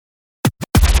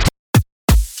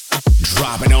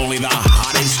dropping only the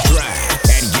hottest track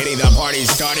and getting the party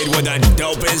started with the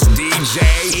dopest DJ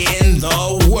in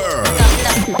the world.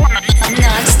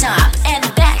 Non-stop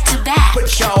and back to back.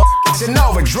 Put your ass in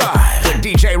overdrive with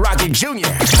DJ Rocky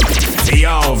Jr. The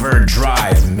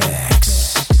Overdrive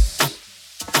Mix.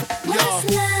 What's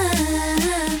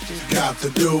love? Got to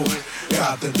do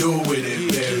with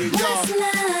it, baby. What's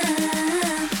love?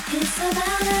 It's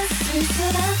about us, it's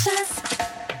about us.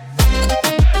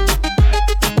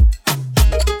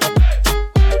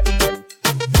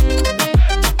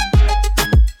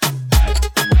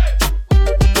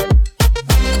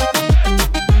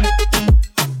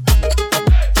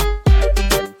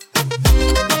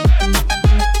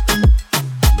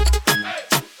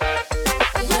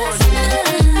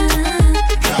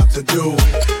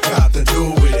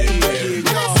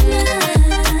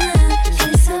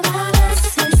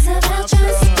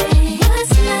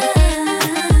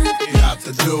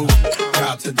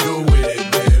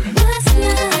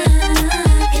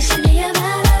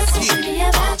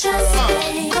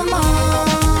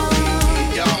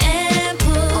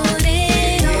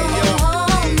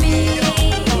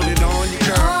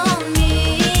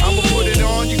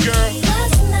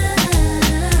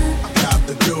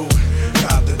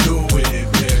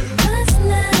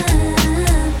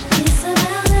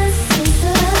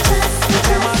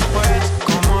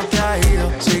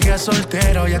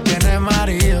 Soltero, ya tiene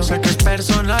marido. Sé que es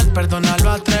personal, perdona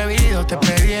lo atrevido. Te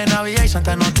pedí en Navidad y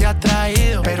Santa no te ha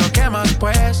traído. Pero qué más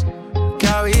pues, ¿qué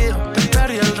ha habido? Te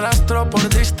perdí el rastro por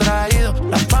distraído.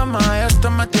 La fama de esto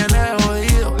me tiene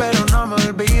jodido, pero no me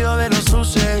olvido de lo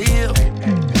sucedido.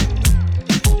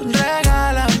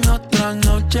 Regálame otra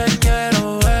noche,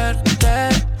 quiero verte.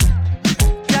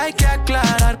 Que hay que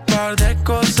aclarar par de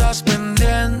cosas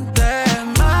pendientes.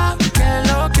 Más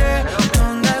que lo que,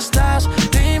 ¿dónde estás?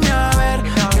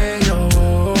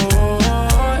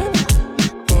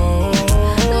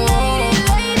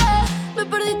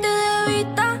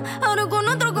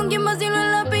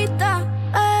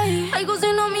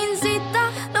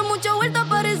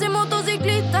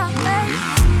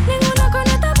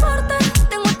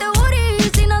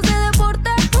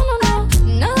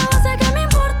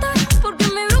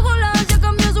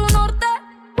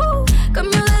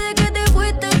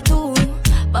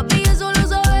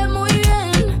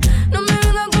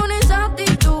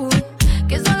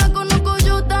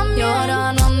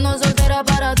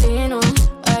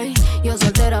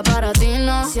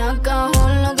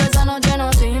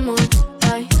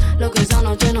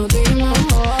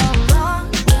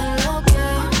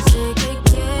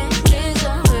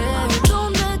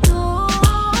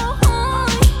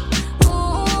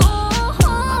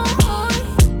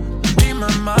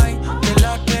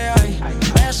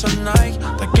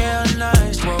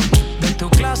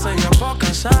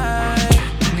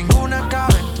 Ninguna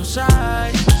cabe en tu size.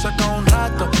 Saca un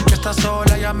rato que estás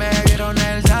sola, ya me dieron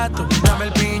el dato. Dame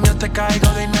el piño, te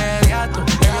caigo de inmediato.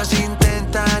 Ellos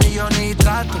intentan y yo ni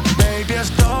trato. Baby,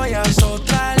 esto ya es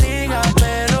otra liga,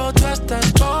 pero tú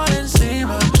estás por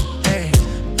encima. Hey,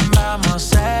 vamos a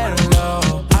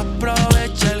hacerlo,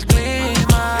 aprovecha el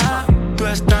clima. Tú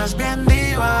estás bien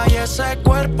diva y ese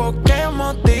cuerpo que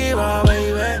motiva,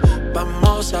 baby.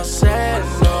 Vamos a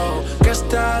hacerlo, que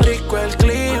está rico el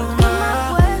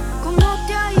clima. ¿Cómo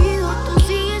te ha ido? Tú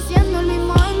sigues siendo el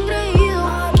mismo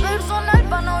engreído. Personal,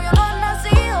 pa' novio no has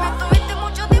nacido. Me tuviste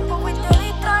mucho tiempo, fuiste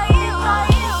distraído. Love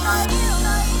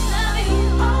you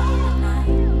all night.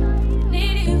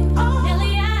 Need you,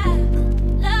 really I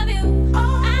love you. I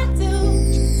do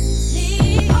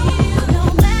need you. No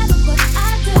matter what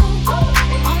I do,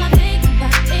 all I think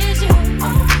about is you.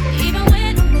 Even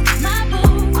when I'm with my boo,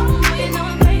 you know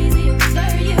I'm crazy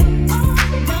over you.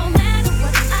 No matter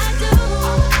what I do,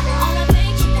 all I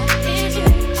think about is you.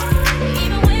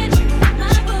 Even when I'm with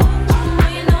my boo,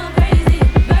 you know I'm crazy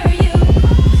over you.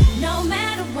 No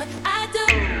matter what I do,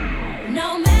 no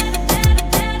matter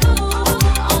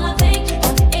all I think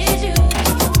about is you.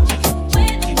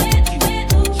 With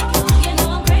you know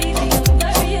I'm crazy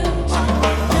over you.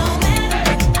 No matter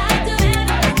what I do,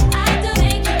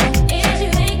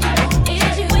 think about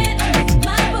is you. With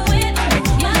my boo, you know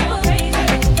I'm crazy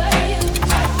over you.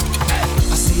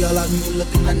 I see all of you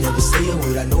looking, I never say a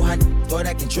word. I know how thought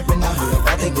I can trip and I heard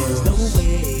about that girls. No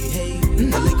way, hey, they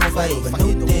gon' fight over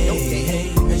no day,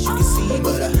 hey, as you can see.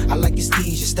 But I like your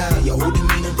steez, your style, your whole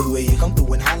demeanor, the way you come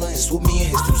through and holler and swoop me in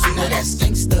his two-seater. That's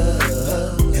gangsta,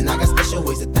 and I got special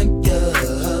ways to thank ya.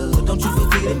 So don't you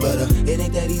forget it, but it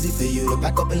ain't that easy for you to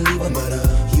back up and leave him. But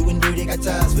you and Dirty got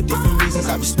ties for different reasons.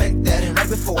 I respect that, and right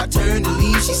before I turned to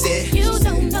leave, she said, You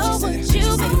don't know what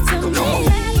you've been to me.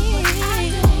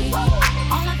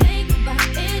 All I think about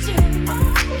is you.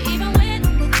 Even when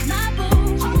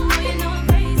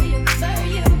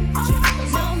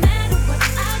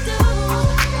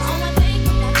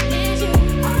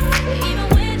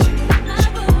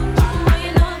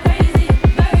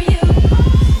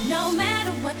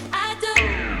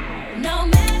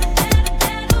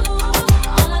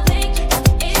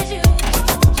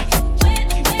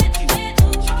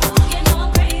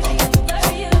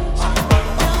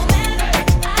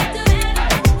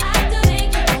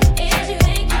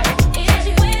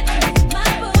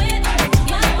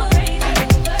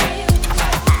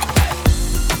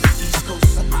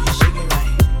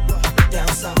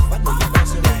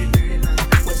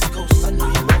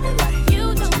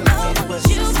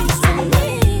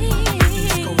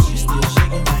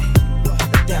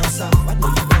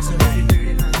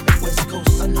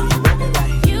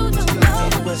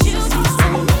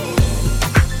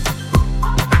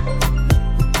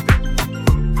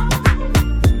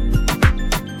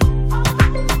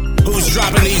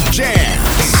dropping these jams.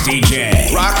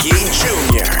 DJ Rocky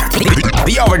Jr.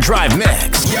 The Overdrive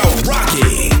Mix. Yo,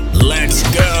 Rocky, let's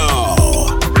go.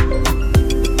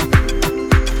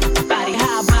 Body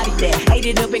high, body that. Ate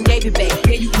it up and gave it back.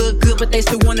 Yeah, you look good, but they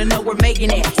still wanna know we're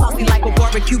making it. Saucy like a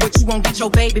barbecue, but you won't get your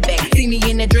baby back. See me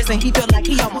in that dress and he felt like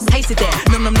he almost tasted that.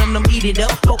 Num, eat it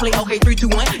up. Go play okay, 3, 2,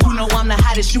 1. You know I'm the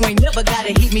hottest, you ain't never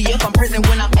gotta heat me up. I'm present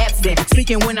when I'm absent,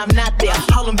 speaking when I'm not there.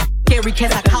 Call him Carrie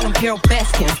Cats, I call him Carol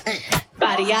Baskin.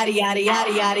 Body yaddy yaddy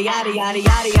yaddy yaddy yaddy yaddy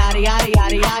yaddy yaddy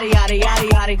yaddy yaddy yaddy yaddy yaddy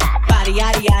yaddy. Body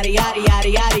yaddy yaddy yaddy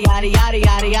yaddy yaddy yaddy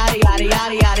yaddy yaddy yaddy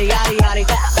yaddy yaddy yaddy yaddy yaddy.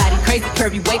 Body crazy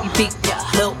curvy wavy peak,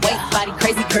 little waist. Body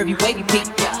crazy curvy wavy peak,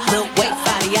 little waist.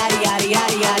 Body yaddy yaddy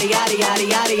yaddy yaddy yaddy yaddy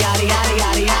yaddy yaddy yaddy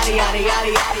yaddy yaddy yaddy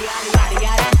yaddy yaddy. Body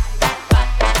yaddy.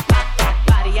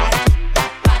 Body yaddy.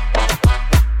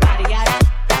 Body yaddy.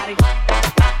 Body.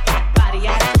 Body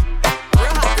yaddy.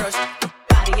 Real hot girls.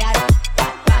 Body yaddy.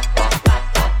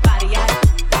 Body yaddy.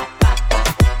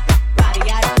 Body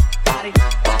yaddy. Body.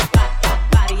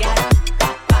 Body yaddy.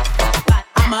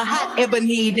 I'm a hot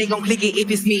ebony, they gon' click it if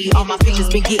it's me. All my features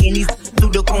been getting these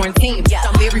through the quarantine.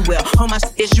 I'm very well on my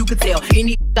shit, as you could tell.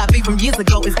 Any I beat from years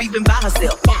ago is beefing by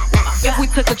herself. If we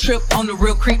took a trip on the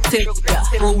real creep tip,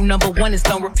 rule number 1 is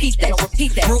don't repeat that.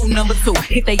 Rule number 2,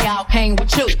 if they all came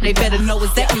with you, they better know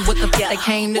exactly what the fuck they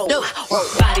came to do.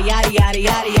 Body yaddy yaddy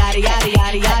yaddy yaddy yaddy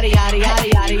yaddy yaddy yaddy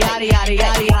yaddy yaddy yaddy yaddy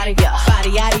yaddy yaddy.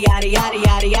 Body yaddy yaddy yaddy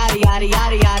yaddy yaddy yaddy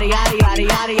yaddy yaddy yaddy yaddy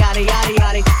yaddy yaddy yaddy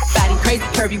yaddy. Body crazy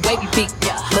curvy wavy peak,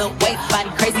 little waist. Body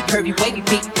crazy curvy wavy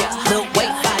peak, little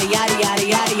waist. Body yaddy yaddy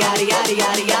yaddy yaddy yaddy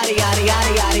yaddy yaddy yaddy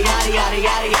yaddy yaddy yaddy yaddy yaddy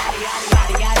yaddy.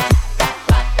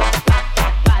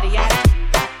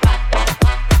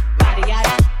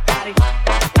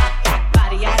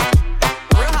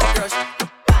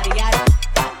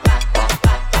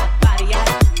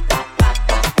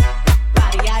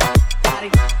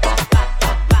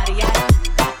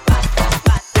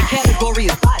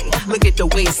 The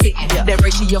way it's sitting, that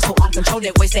ratio so I control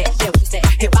that waist that.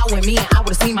 If I were me and I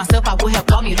would've seen myself, I would have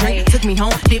bought me a drink. Took me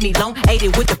home, did me long, ate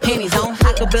it with the pennies on.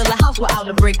 I could build a house without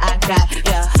a brick I got.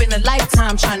 Spend a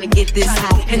lifetime trying to get this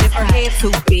high. And if her head's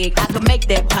too big, I could make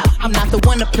that pop. I'm not the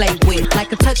one to play with,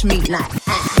 like a touch me not.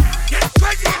 Get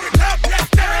crazy in the club, let's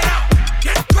stir it out.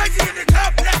 Get crazy in the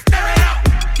club, let's stir it out.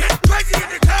 Get crazy in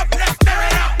the club, let's stir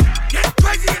it out. Get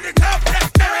crazy in the club, let's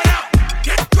stir it out.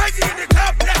 Get crazy in the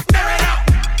club, let's stir it out.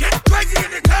 Get crazy in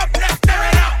the club, let's stir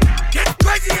it out. Get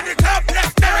crazy in the club,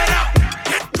 let's stir it out.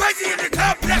 Get crazy in the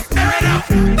club, let's stir it out.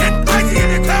 Get crazy in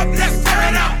the club, let's stir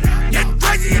it out. Get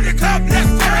crazy in the club, let's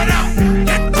stir it out.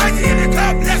 Get crazy in the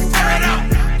club, let's stir it out.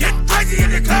 Get crazy in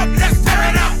the club, let's stir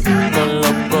it out. Go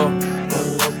loco,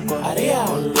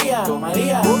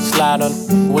 Maria, slide on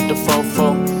with the fofo,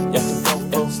 yeah,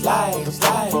 slide,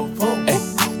 ay,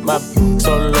 my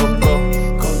so loco,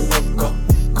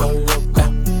 go loco,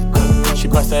 she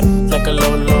bust that like a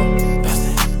lolo,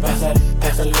 pass that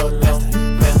lolo,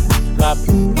 my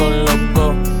go loco,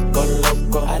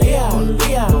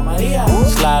 Maria,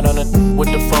 slide on it with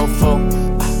the fofo,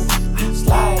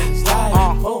 slide,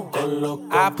 go loco,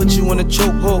 I put you in a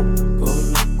chokehold.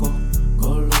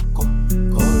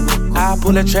 I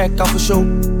pull that track off a show.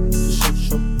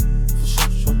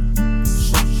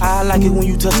 I like it when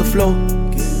you touch the flow.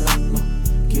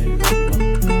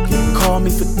 Call me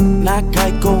for not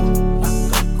Geico.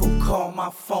 Call my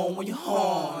phone when you're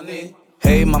horny.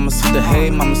 Hey, mama, see the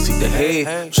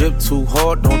hey. Drip too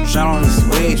hard, don't drown on this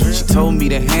wave. She told me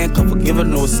to handcuff her, give her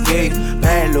no escape.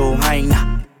 Bad little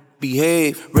hyena.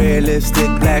 Behave, red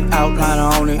lipstick, black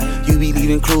outliner on it. You be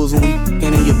leaving clues when we f***ing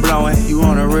and you're blowing. You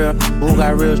on a real, who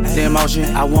got real damn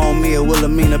motion? I want me a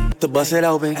Wilhelmina to bust it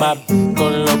open. My go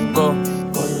loco,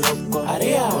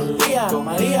 Maria,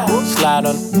 slide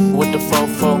on with the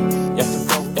fofo, yeah,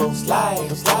 slide,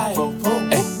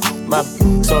 ay, my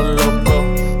so loco,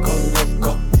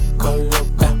 go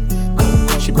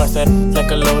loco, she bust that like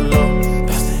a lolo,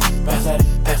 pass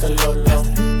that lolo.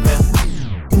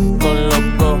 Go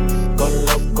loco,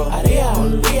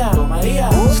 Maria,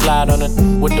 slide on it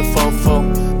with the fofo,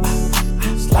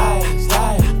 slide,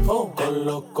 go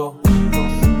loco.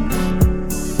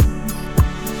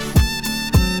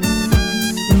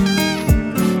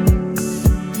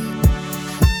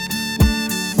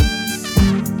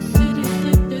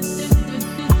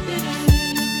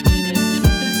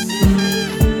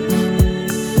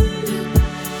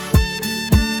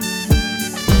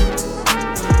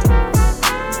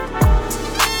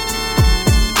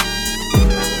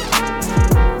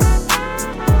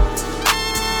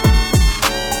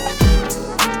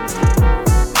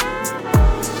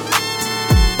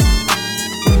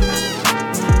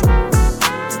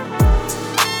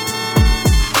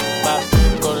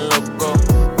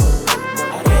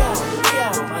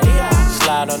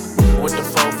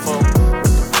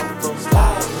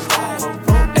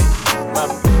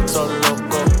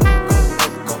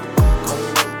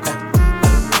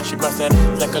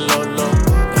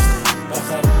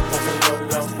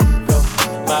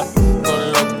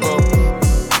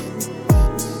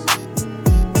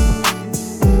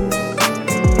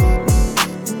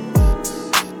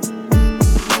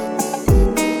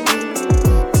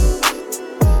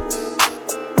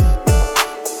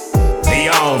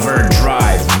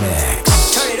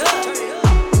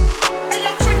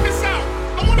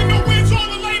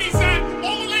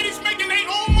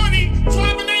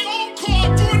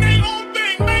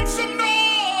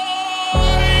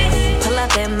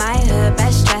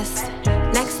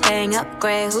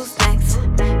 upgrade, who's next?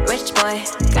 Rich boy,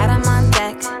 got him on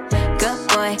deck. Good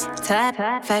boy, till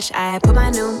I fetch. I put my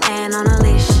new man on a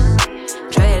leash.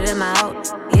 Traded him out,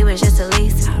 he was just a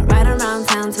lease. I ride around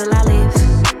town till I leave.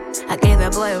 I gave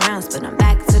that boy rounds, but I'm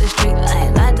back to the street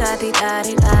like la da di da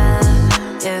di da.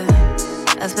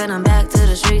 Yeah, I spin him back to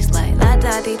the streets like la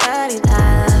da di da di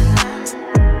da.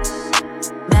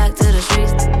 Back to the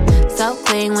streets, so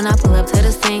clean when I pull up to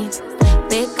the scene.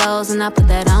 Big goals and I put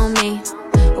that on me.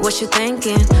 What you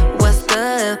thinking? What's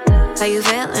good? How you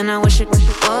feeling? I wish you would.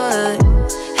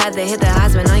 Had to hit the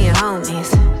husband on your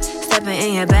homies. Stepping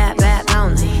in your bad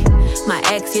lonely. My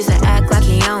ex used to act like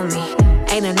he owned me.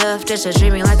 Ain't enough just to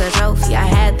treat me like a trophy. I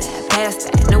had that,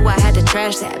 passed that, knew I had to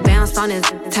trash that. Bounced on his,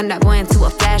 turned that boy into a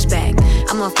flashback.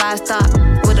 I'm a 5-star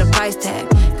with a price tag.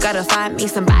 Gotta find me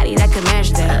somebody that can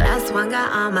match that. Last one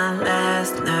got on my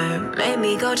last nerve. Made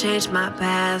me go change my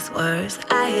passwords.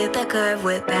 I hit the curve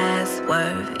with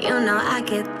password. You know I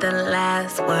get the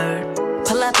last word.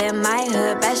 Pull up in my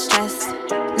hood, best dress.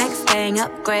 Next thing,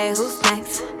 upgrade, who's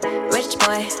next? Rich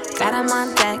boy, got him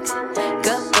on deck.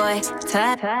 Good boy, till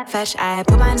I fetch. I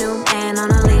put my new man on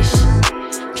a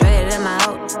leash. Traded him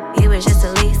out, he was just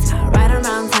a lease. I ride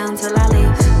around town till I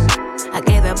leave. I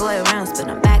gave that boy rounds, but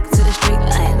I'm back to the street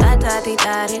like la da di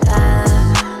da di da.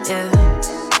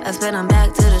 Yeah, I spin him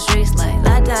back to the streets like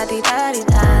la da di da di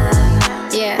da.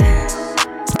 Yeah,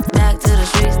 back to the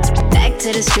streets. Back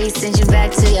to the streets, send you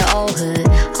back to your old hood.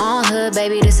 On hood,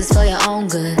 baby, this is for your own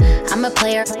good. I'm a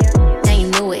player, now you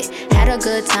knew it. Had a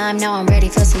good time, now I'm ready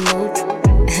for some more.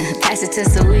 Pass it to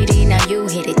Saweetie, now you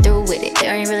hit it through with it.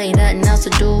 There ain't really nothing else to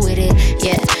do with it.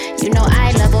 Yeah, you know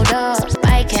I leveled up,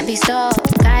 I can't be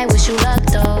stopped. I wish you luck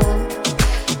though.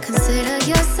 Consider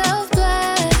yourself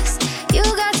blessed. You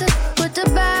got to put the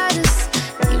baddest.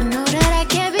 You know that I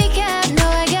can't be kept. No,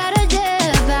 I gotta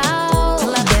dip out.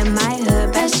 Pull up in my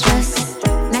hood, best dress.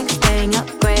 Next thing,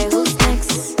 upgrade, who's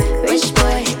next? Rich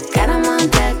boy, got him on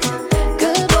deck.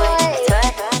 Good boy,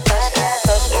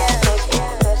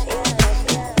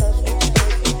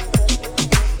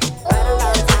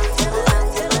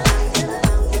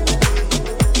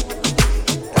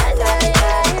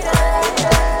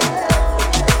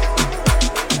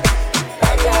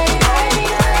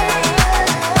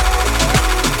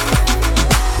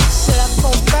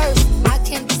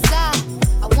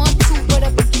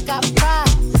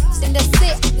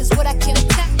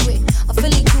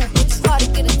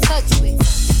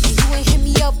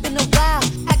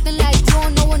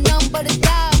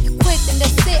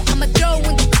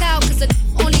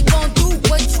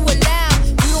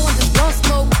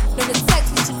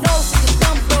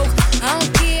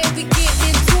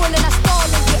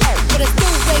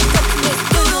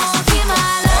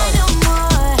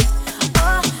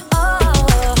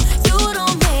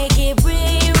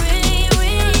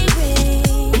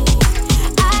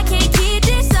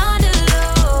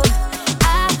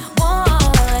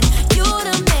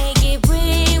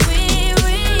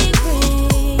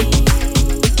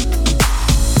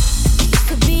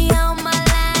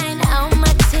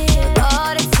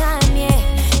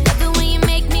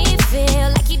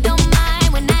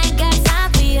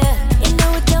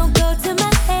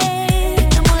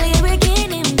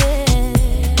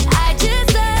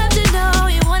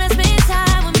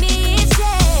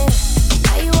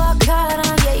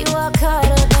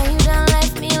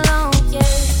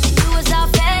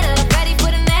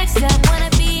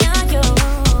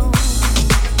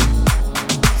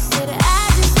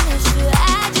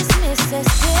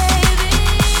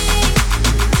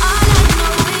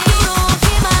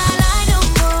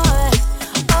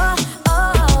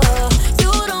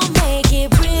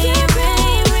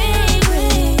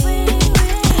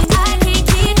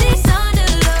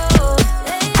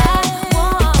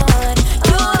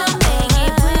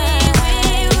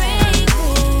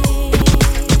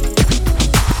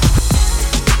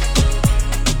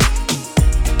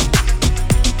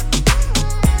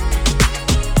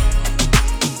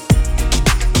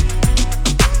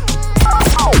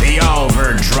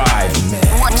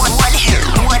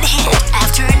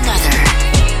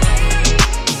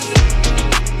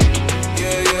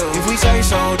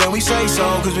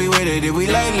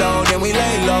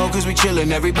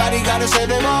 chillin', everybody gotta say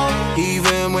them all.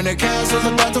 Even when the castle's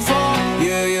about to fall.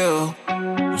 Yeah,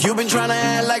 yeah. You've been tryna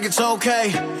act like it's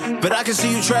okay, but I can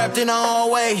see you trapped in a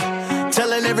hallway,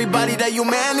 telling everybody that you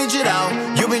manage it out.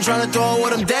 You've been tryna throw all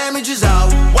them damages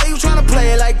out. Why you tryna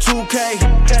play it like 2K?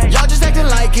 Y'all just acting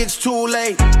like it's too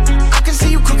late. I can see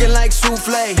you cooking like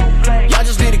souffle. Y'all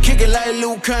just need to kick it like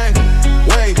Luke Kang.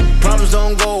 Wait, problems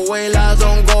don't go away, lies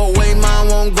don't go away, mine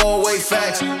won't go away,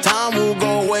 facts. Time will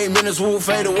go away, minutes the swoop,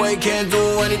 fade away, can't do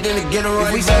anything to get it right.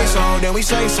 If we say so, then we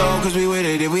say so, cause we with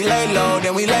it. If we lay low,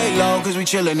 then we lay low, cause we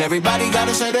chillin'. Everybody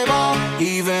gotta say they ball,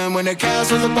 even when the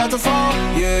castle's about to fall.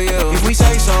 Yeah, yeah. If we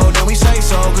say so, then we say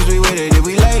so, cause we with it. If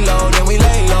we lay low, then we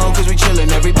lay low, cause we chillin'.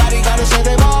 Everybody gotta say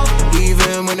they ball,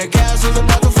 even when the castle's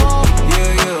about to fall.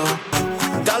 Yeah,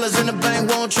 yeah. Dollars in the bank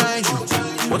won't change you.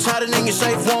 What's hiding in your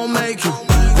safe won't make you.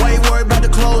 Why you worried about the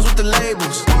clothes with the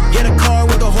labels? Get a car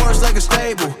with a horse like a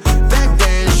stable. Back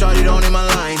then, shawty don't in my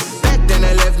line. Back then,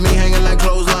 they left me hanging like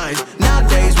clotheslines.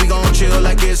 Nowadays, we gon' chill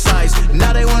like it's ice.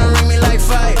 Now they wanna ring me like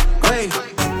fight. Wait,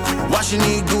 why she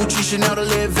need Gucci, Chanel to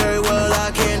live very well?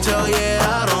 I can't tell, yeah,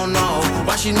 I don't know.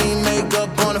 Why she need makeup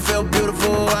on to feel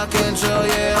beautiful? I can't tell,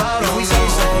 yeah, I don't know. If we say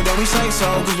so, then we say so,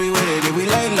 cause we with it. If we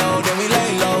lay low, then we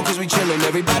lay low, cause we chillin'.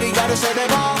 Everybody gotta say they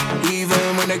ball,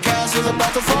 even when the castle's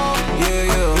about to fall. Yeah,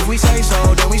 yeah. If we say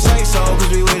so, then we say so,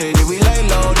 cause we with it. If we lay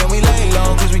low, then we lay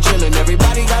low, cause we chillin'.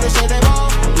 Everybody gotta say they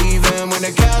ball, even when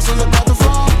the castle's about to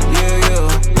fall. Yeah, yeah.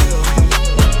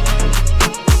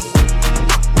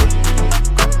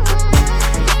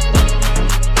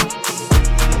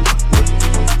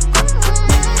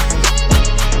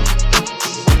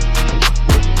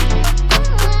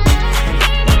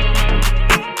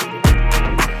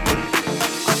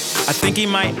 I think he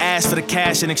might ask for the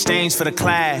cash in exchange for the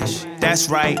clash. That's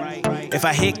right. If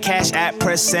I hit cash app,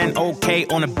 press send, okay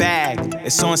on the bag.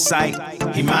 It's on site.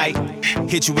 He might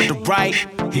hit you with the right.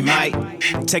 He might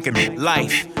take a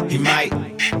life. He might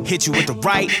hit you with the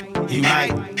right. He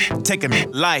might take a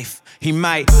life. He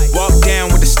might walk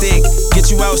down with the stick,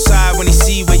 get you outside when he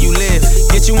see where you live,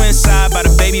 get you inside by the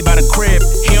baby, by the crib.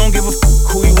 He don't give a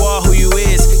who you are, who you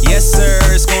is. Yes sir,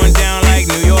 it's going down like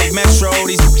New York Metro.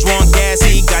 These want gas,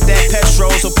 he got that petrol.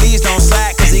 So please don't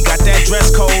slack, cause he got that dress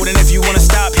code. And if you wanna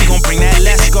stop, he gon' bring that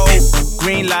let's go.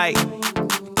 Green light,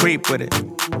 creep with it,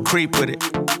 creep with it,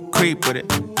 creep with it.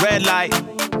 Red light,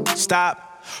 stop.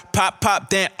 Pop, pop,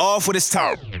 then off with his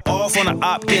top. Off on the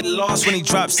op, get lost when he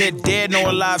drops. Said dead, no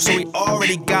alive, so he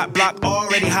already got blocked.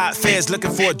 Already hot feds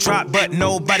looking for a drop, but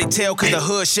nobody tell cause the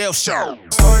hood shell sharp.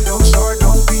 Start,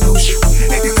 don't be no shit.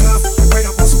 At the club, right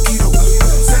up on some keto.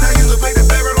 Said I used to play the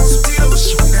barrel on some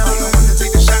Tito's. Now I know when to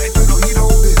take the shot, and you know he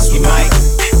don't miss. He might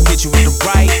hit you with the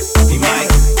right. He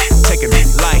might take a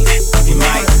life. He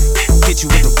might hit you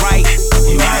with the right.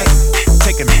 He might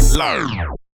take a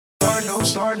life.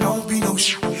 Start, don't be no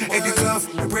shit. At the club,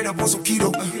 right up on some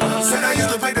keto. Said I used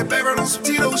to play the barrel on some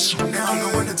Tito's. Now I know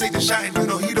when to take the shot, and you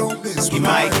know he don't miss. He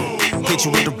might hit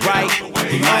you with the right.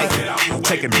 He might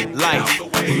take a life.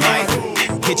 He might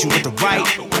hit you with the right.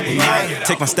 He might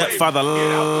take my stepfather.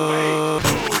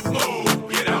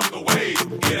 Get out the way,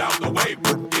 get out the way,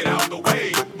 get out the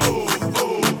way.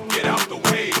 Move, get out the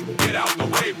way, get out the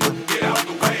way, get out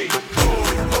the way.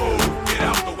 Move, get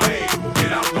out the way,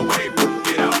 get out the way,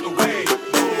 get out the way.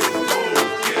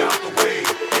 Get out the way,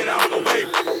 get out the way,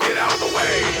 get out the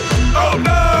way. Oh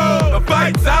no, the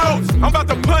fight's out. I'm about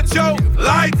to punch your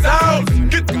lights out.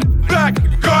 Get back,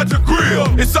 guard your grill.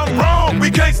 It's something wrong, we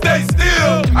can't stay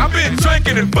still. I've been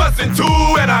drinking and busting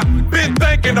too, and I've been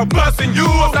thinking of busting you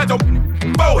upside your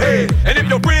forehead. And if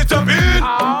your friends jump in,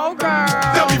 oh girl,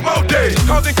 there'll be more days,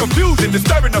 causing confusion,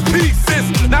 disturbing the peace.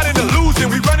 It's not an illusion,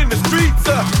 we running the streets.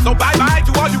 So bye bye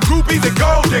to all you groupies and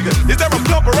gold diggers. Is there a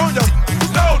plumper on your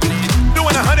nose?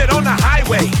 Doing 100 on the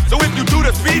highway. So if you do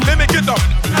the speed limit, get the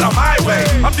out of my way.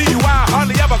 I'm DUI,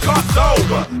 hardly ever caught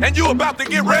sober, and you about to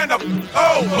get ran up.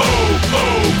 Oh, move,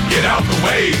 get out the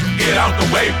way, get out the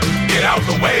way, get out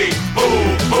the way.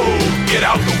 Move, get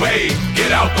out the way,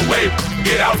 get out the way,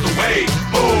 get out the way.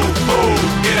 Move,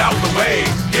 get out the way,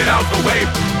 get out the way,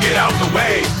 get out the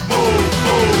way. Move,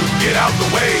 get out the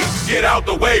way, get out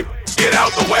the way, get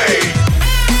out the way.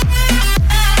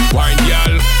 Wine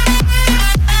girl,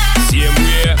 same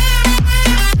way.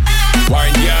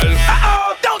 Wine girl,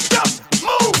 don't stop,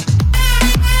 move.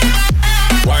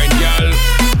 Wine girl,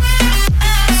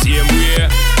 same way.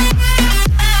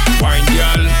 Wine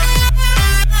girl,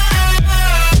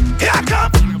 here I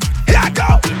come, here I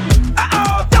go.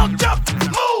 Don't jump,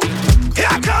 move. Here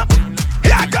I come,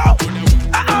 here I go.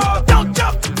 Don't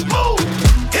jump, move.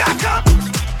 Here I come,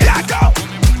 here I go.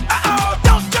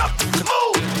 Don't jump,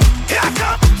 move. Here I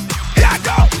come, here I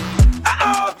go.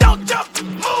 Don't jump,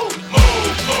 move.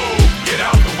 Get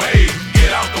out the way.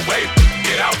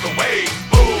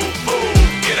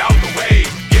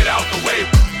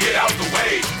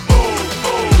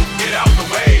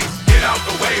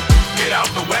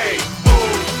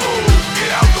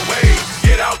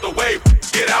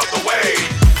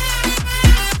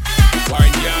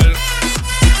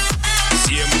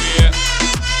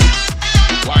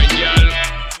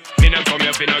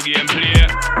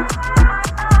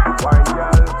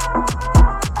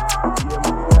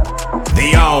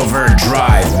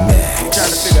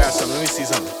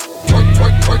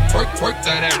 twerk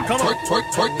that out. Come on. Twerk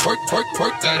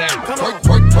that out. Come on.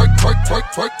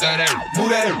 Twerk that out. Move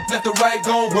that out. Left to right,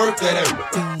 gon' work that out.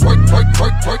 Twerk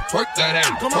that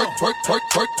out. Come on. Twerk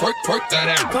that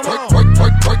out. Come on.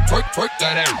 Twerk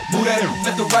that out. Move that out.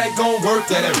 Left to right, gon' work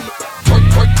that out.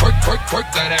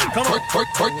 Twerk that out. Come on.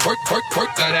 Twerk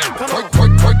that out. Come on.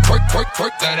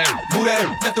 Twerk that out. Move that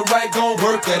out. Left to right, gon'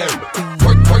 work that out.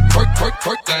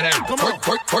 Twerk that out. Come on.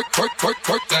 Twerk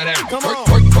that out. Come on.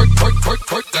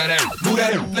 Twerk that out. Move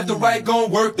that out. Left to right,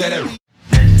 gon' work that out.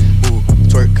 Ooh,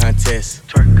 twerk contest.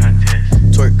 Twerk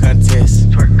contest. Twerk contest.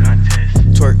 Twerk contest.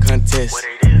 Twerk contest.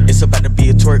 It's about to be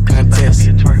a twerk contest.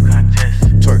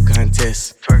 Twerk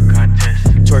contest. Twerk contest.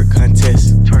 Twerk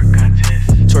contest. Twerk contest.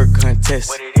 Twerk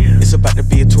contest. It's about to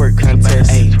be a twerk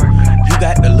contest. Hey, you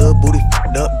got the little booty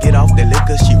f***ed up. Get off the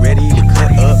liquor, she ready to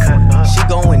cut up. She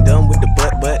going dumb with the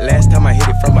butt, but last time I hit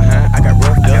it from behind, I got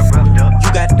roughed up. You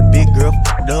got the big girl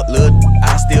f***ed up, look,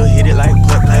 I still hit it like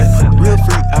putt-putt. Real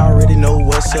freak, I already know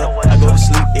what's up. I go to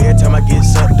sleep every time I get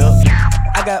sucked up.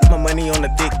 I got my money on the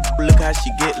thick, look how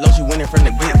she get low, she winning from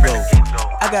the get-go.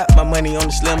 I got my money on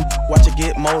the slim, watch her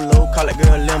get more low, call it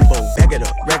girl limbo. Back it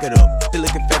up, rack it up, still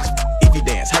looking fat as if you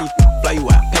dance. How you fly you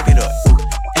out, pack it up.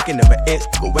 Acting of an ex,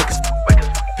 go wake us.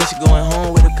 Cause she going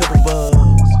home with a couple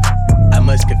bugs. I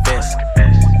must confess,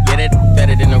 yeah, that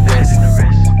better than the rest.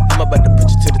 I'm about to put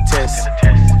you to the test.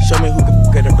 Show me who can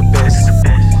fuck it up the best.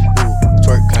 Ooh,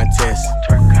 twerk contest.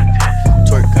 Twerk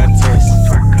contest.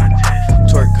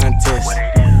 Twerk contest.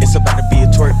 It's about to be a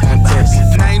twerk contest.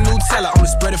 And I ain't Nutella, only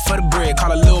spread it for the bread.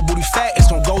 Call a little booty fat, it's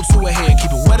gon' go to her head.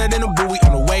 Keep it wetter than a buoy,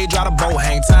 on the way, dry the boat.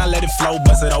 Hang time, let it flow,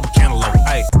 bust it over cantaloupe.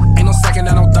 Ay, ain't no second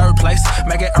and no third place.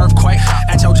 Make it earthquake,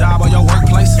 at your job or your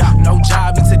workplace. No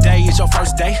job, and today is your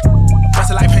first day.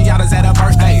 Bust it like pinatas at a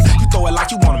birthday. You throw it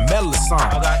like you want a medal or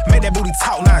something. Make that booty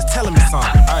talk, now it's telling me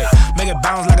something. Ay, make it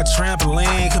bounce like a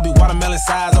trampoline. Could be watermelon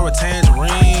size or a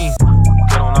tangerine.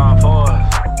 Get on all fours.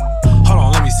 Hold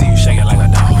on, let me see you shake it like a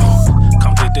dog.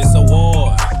 Come get this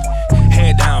award.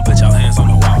 Head down, put your hands on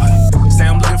the wall. Say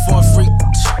I'm looking for a freak.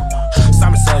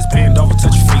 Simon says bend over,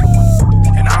 touch your feet.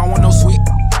 And I don't want no sweet.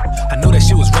 I knew that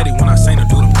she was ready when I seen her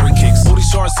do them free kicks. Booty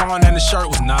shorts on and the shirt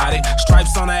was knotted.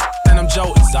 Stripes on that and I'm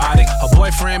Joe Exotic. Her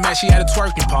boyfriend, man, she had a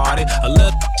twerking party. A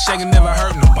little shaking never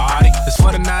hurt nobody. It's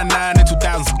for the 99 and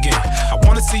 2000s again. I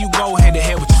wanna see you go head to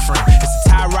head with your friend. It's a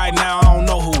tie right now, I don't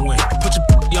know who win. Put your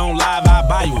on live, I'll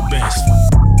buy you a Benz.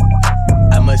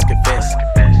 I must confess,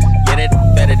 yeah, that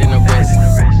better than the rest.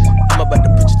 I'm about to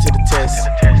put you to the test.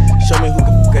 Show me who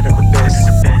can fuck it up the best.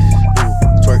 Ooh,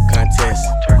 twerk contest.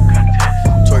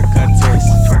 Twerk contest.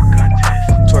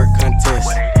 Twerk contest.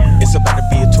 It's about to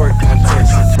be a twerk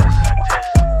contest.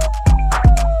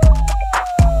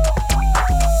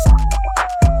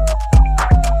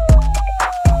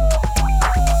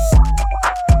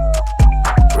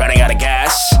 Running out of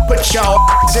gas? Put your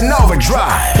ass in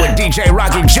overdrive with DJ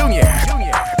Rocky Jr.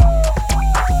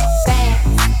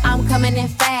 Fast, I'm coming in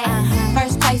fast.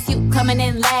 First place, you coming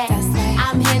in last.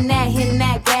 I'm hitting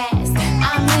that gas.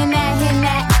 I'm hitting that.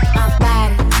 My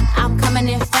body, I'm coming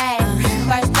in fast.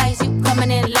 First place, you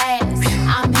coming in last.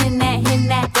 I'm hitting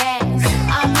that gas.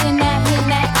 I'm hitting that.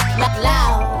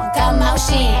 Loud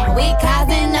commotion, we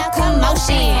causing a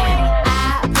commotion.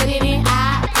 I put it in,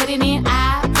 I put it in,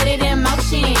 I put it in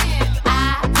motion.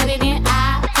 I put it in,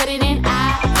 I put it in,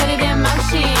 I put it in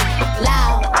motion.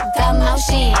 Loud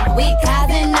commotion, we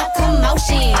causing a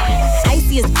commotion.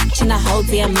 Icy as bitch in the whole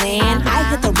damn land. I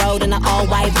hit the road in an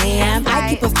all-white van. I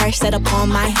keep a fresh set up on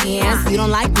my hands. You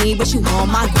don't like me, but you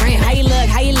want my gram. How you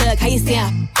look, how you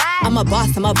sound? I'm a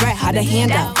boss, I'm a brat, hard to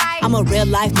handle. I'm a real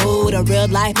life mood, a real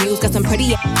life muse. Got some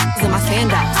pretty ass in my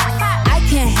sandals. I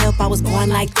can't help I was born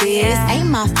like this. Ain't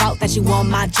my fault that you want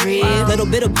my drip. Little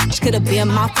bit of bitch could've been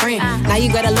my friend. Now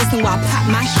you gotta listen while I pop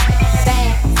my shit.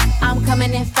 Fast, I'm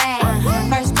coming in fast.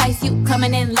 First place, you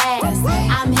coming in last.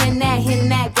 I'm hitting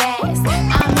that gas.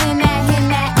 I'm hitting that.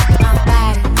 My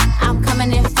body, I'm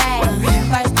coming in fast.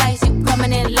 First place, you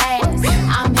coming in last.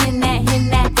 I'm hitting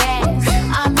that gas.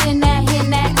 I'm hitting that.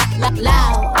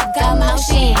 Loud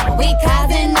commotion, we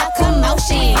causing a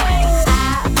commotion.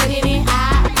 I put it in,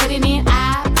 I put it in,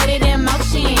 I put it in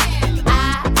motion.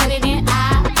 I put it in,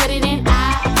 I put it in,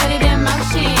 I put it in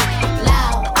motion.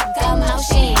 Loud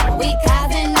commotion, we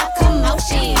causing a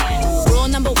commotion. Rule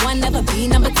number one, never be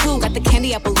number two. Got the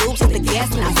candy apple loops with the gas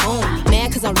and I boom.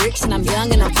 Man, cause I'm rich and I'm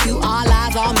young and I'm cute. All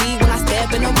eyes on me when I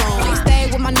step in the room. Stay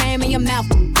with my name in your mouth.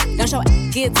 Don't show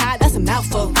get tired, that's a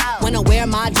mouthful. When I wear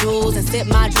my jewels and sip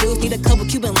my juice, need a couple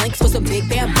Cuban links with some big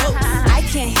bamboo. I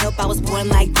can't help I was born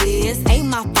like this. Ain't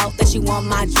my fault that you want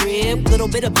my drip. Little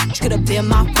bit of bitch could've been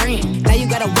my friend. Now you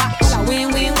gotta watch, I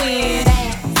win.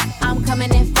 Fast,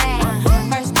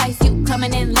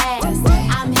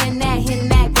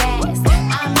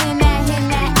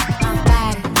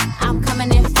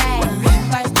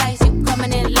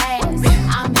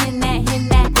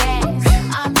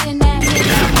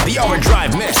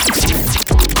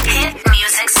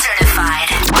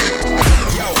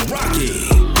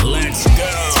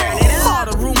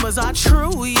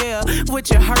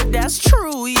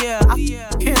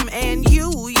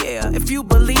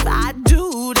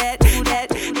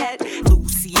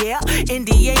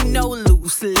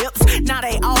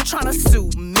 to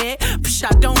me. Psh,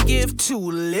 I don't give two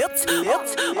lips.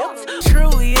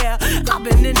 True, yeah. I've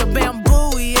been in the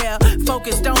bamboo, yeah.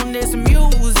 Focused on this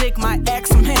music. My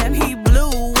ex man, he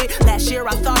blew it. Last year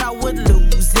I thought I would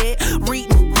lose it.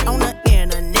 Reading on the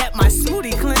internet, my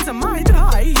smoothie cleanser might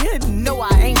die. No,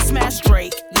 I ain't smashed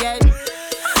Drake yet.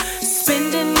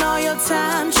 Spending all your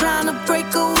time trying to break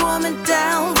a woman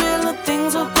down. Real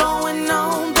things are going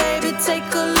on, baby.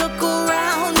 Take a look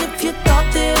around. If you thought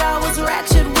that I was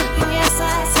ratchet with my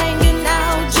ass hanging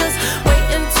out, just wait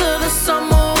until the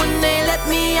summer when they let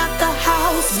me out the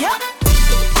house. Yep.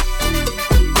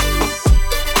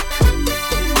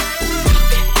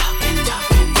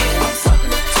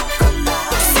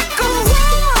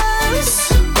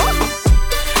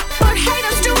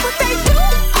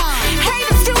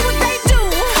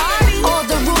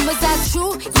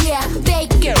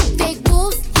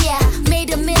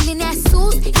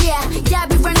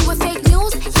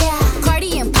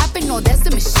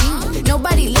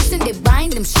 Nobody listen, they buying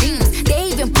them streams.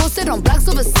 They even posted on blogs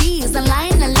overseas. I'm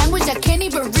lying in a language I can't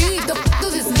even read. The f***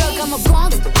 is this look, I'm a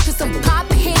Bronx to some pop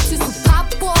hits. Used to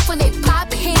pop off when they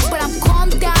pop hits. But I'm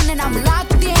calmed down and I'm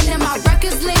locked in. And my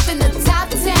records live in the top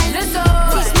 10. Let's go.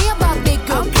 Teach me about big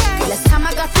girl. Okay. Last time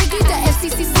I got freaky, the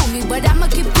FCC sued me. But I'ma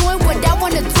keep doing what I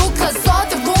wanna do. Cause all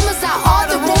the rumors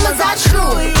are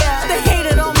true. Yeah, they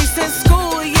hated on me since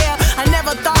school, yeah. I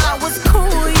never thought I was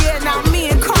cool, yeah. Now me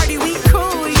and Cardi, we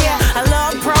cool, yeah. I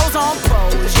love pros on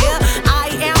pros, yeah. I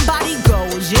am body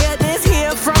goals, yeah. This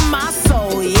here from my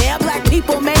soul, yeah. Black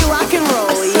people made rock and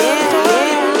roll, yeah.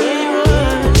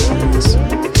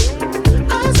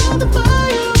 I saw the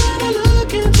fire when I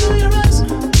look into your eyes.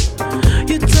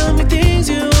 You tell me things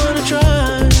you wanna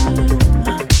try.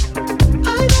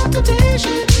 I know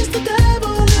temptation is the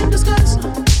devil in disguise.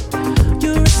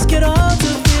 You risk it all to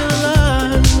feel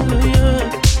alive, yeah.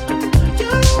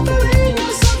 You're offering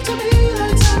yourself to me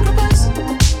like sacrifice.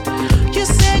 You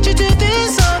said you do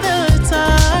this all the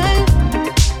time.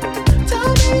 Tell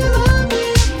me you love me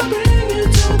if I bring you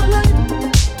to the light.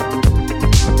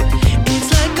 It's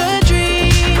like a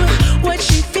dream, what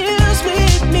she feels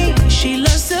with me. She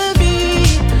loves to be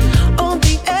on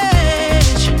the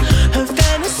edge. Her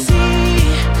fantasy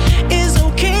is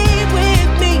okay with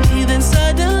me. Then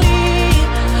suddenly,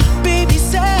 baby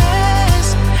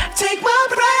says, take my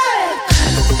breath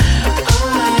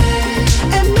away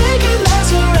and make it last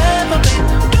forever, babe.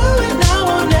 Do it now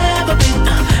or never, babe.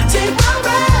 Take my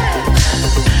breath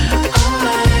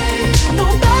away.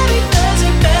 Nobody does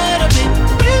it better, babe.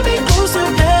 Bring me close to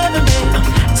heaven, babe.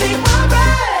 Take my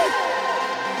breath.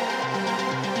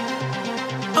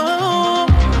 Oh.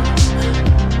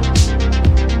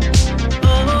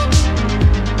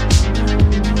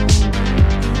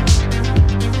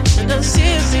 And I'm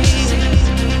serious.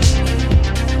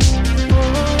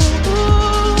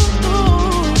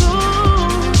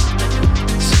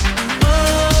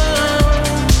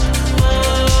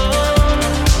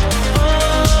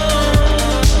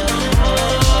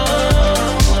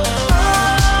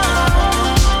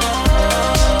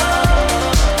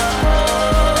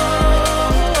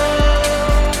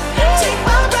 Take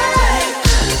my breath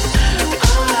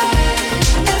away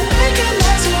and make it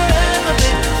last forever,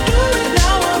 babe. Do it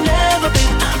now or never,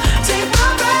 babe. Take my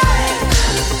breath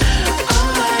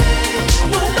away.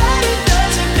 Nobody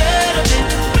does it better, babe.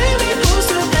 Bring me close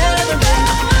to heaven, babe.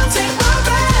 Take my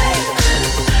breath.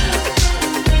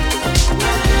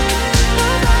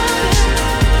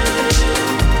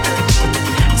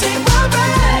 Take my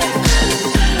breath.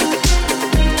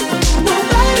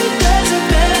 Nobody does it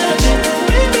better, babe.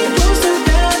 Bring me close to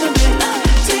heaven, babe.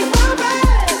 Take my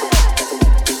breath.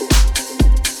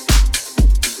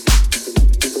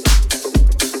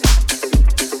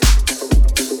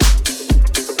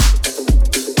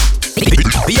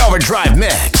 The Overdrive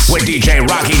Mix with DJ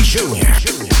Rocky Jr.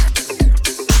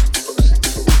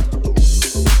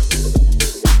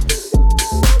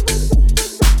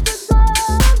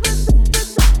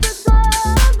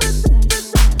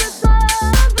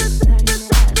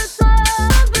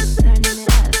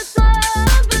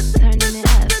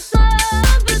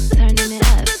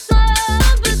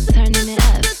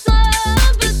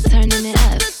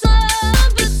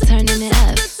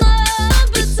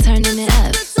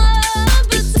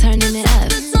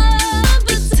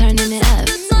 Turning it up.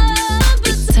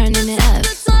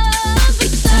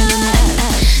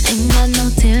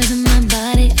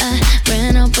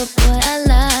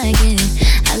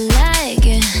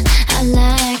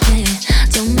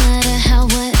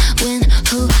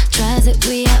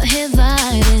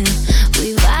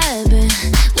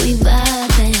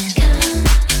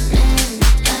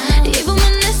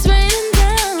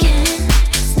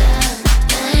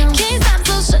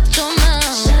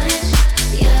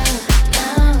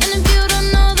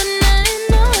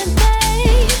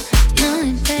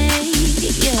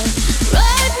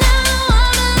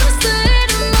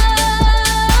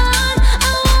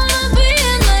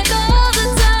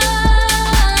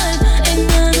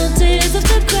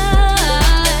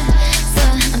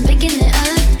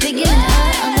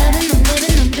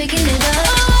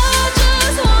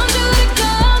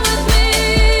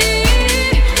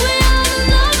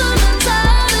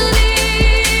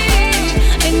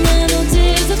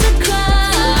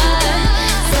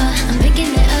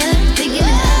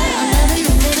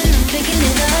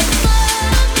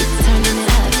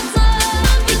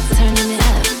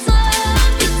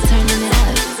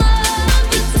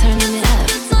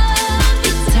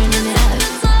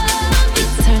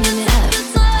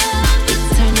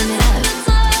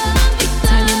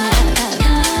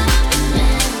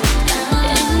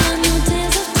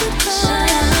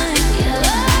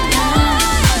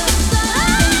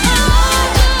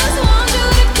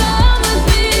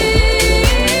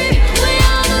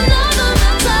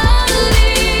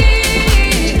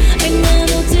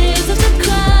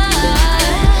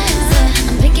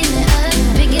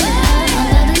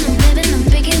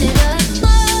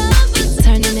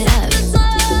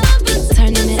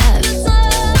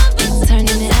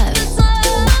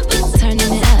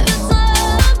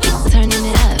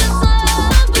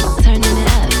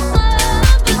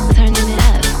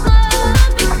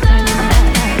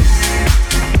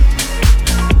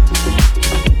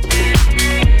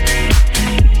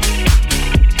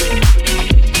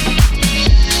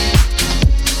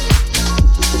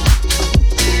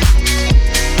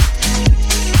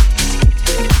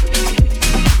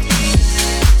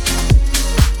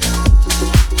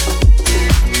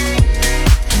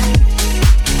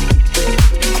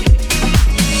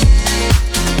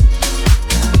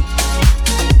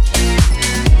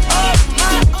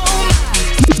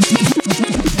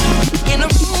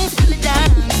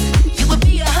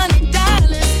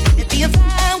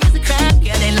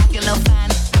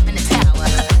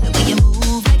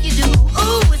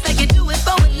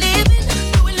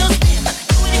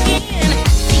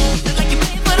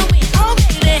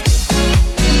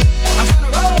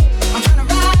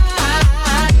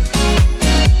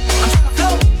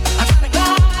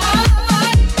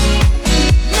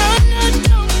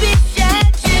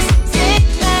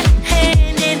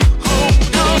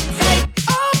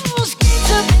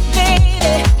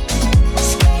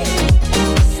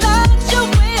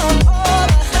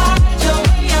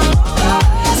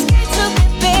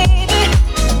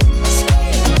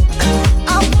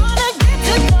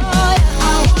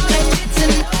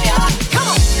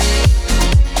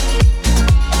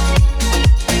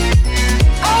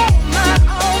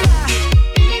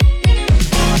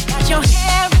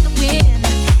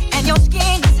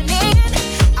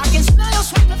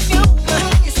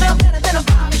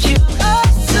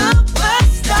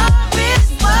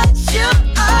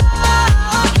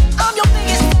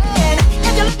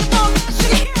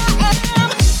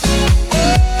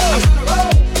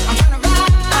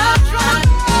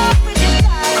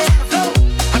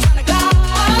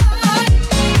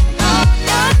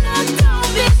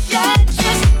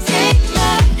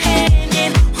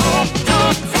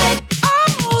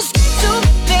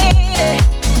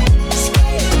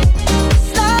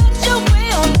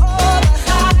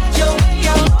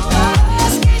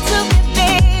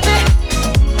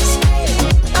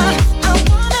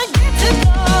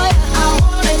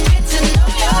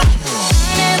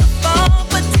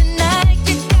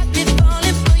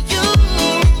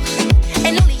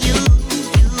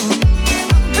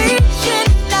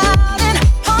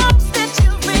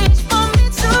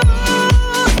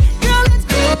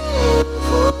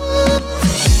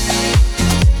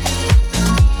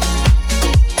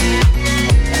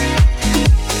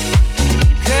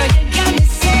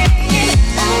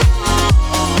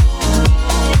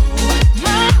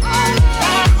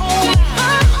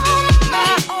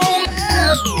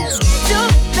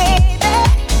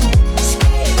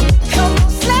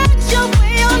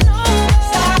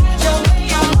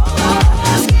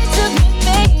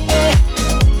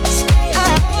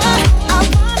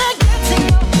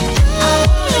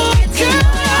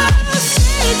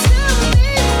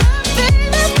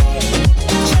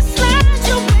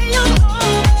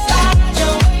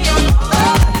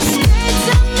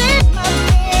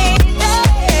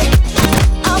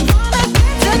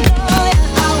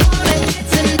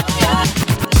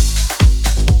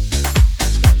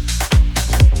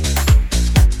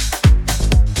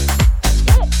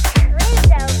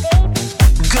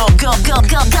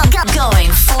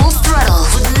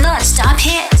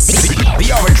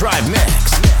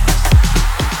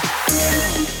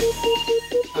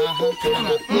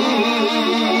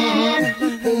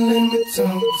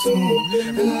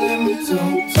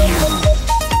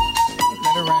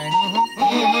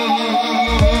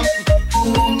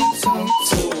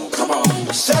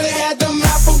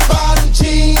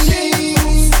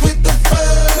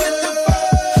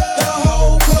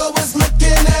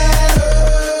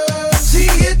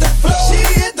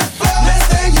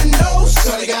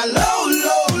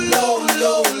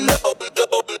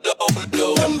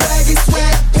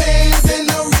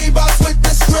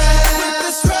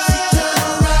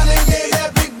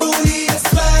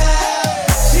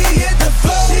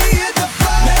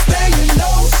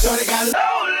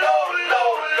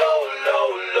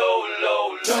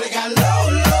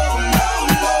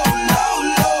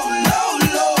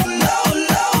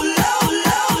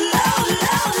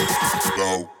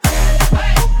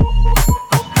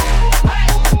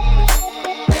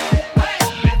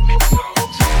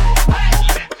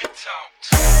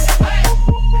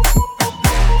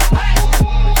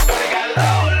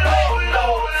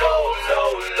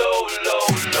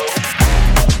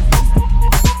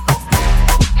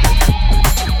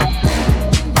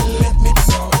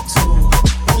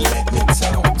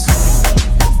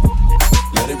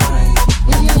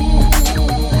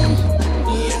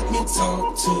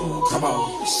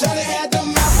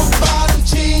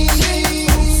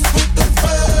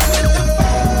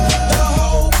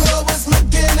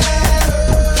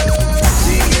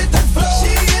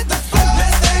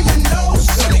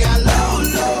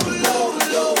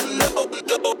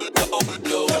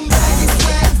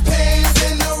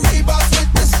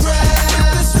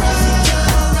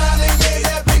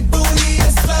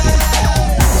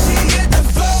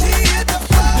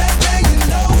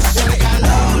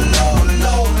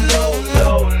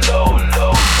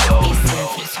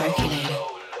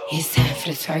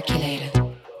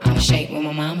 twerkulator. I'ma shake what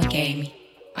my mama gave me.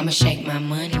 I'ma shake my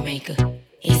money maker.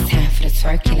 It's time for the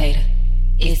twerkulator.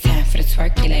 It's time for the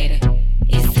twerkulator.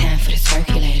 It's time for the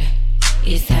twerkulator.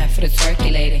 It's time for the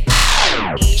twerkulator.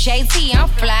 JT, I'm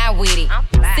fly with it.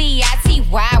 CITY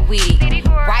with it.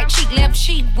 Right cheek, left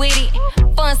cheek with it.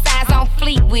 Fun size on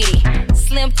fleek with it.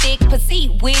 Slim, thick,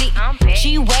 petite with it.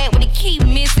 G-Wag with it, keep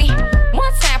missing.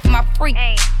 One time for my freak.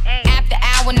 After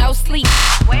hour, no sleep.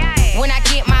 When I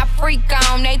get my freak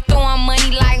on, they throwing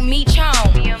money like me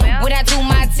chong. When I do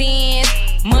my dance,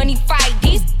 money fight,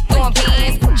 these throwing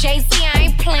bands. JC, I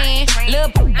ain't playing.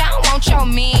 Lil' I don't want your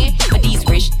man. But these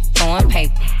rich throwing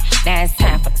paper. Now it's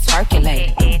time for the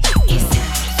circulator. It's time for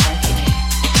the circulator.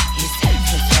 It's time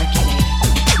for the circulator.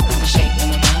 I'ma shake what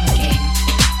my mama gave me.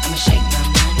 I'ma shake my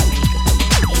money maker.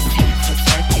 It's time for the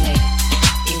circulator.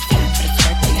 It's time for the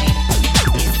circulator.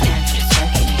 It's time for the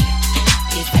circulator.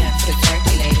 It's time for the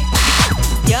circulator.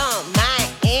 Young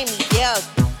Miami, yeah,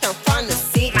 I'm from the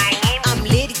city. I'm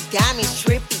litty, diamonds,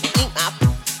 trippy, eat my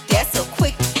that's so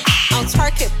quick. I'm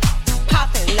twerking,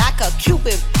 popping like a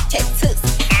Cuban tattoos.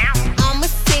 I'm a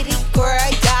city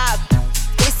girl, dog.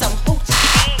 It's some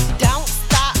hoochie. Don't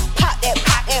stop, pop that,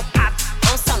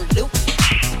 on some loop.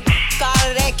 All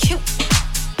of that cute,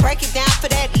 break it down for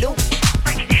that loop.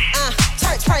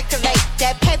 Twerkulate,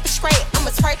 that paper straight,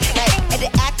 I'ma twerkulate. At the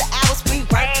after hours, we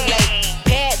workulate.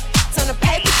 Bad, on the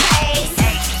paper chase.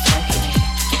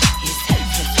 It's time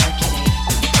for the circulator.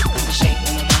 I'ma shake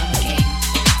what my mama gave me.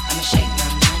 I'ma shake my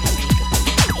money maker.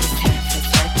 It's time for the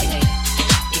circulator.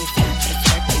 It's time for the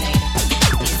circulator.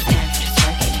 It's time for the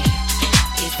circulator.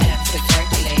 It's time for the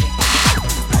circulator.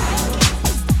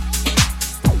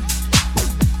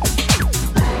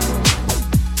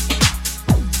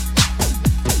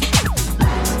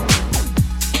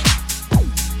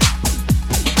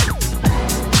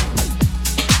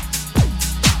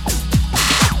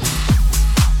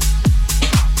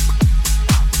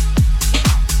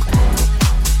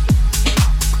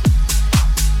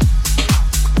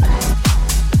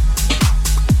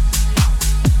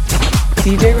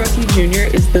 DJ Rocky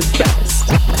Jr. is the best.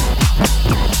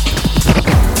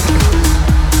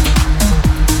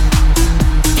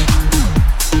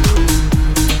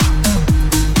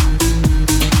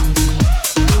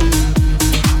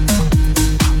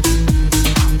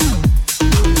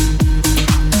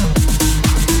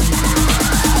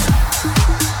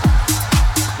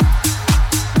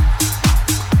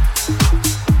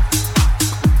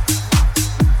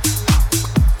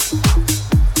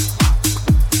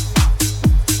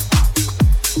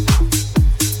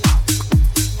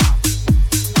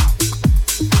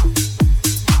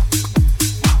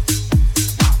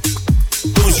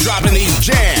 Dropping these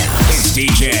jams. It's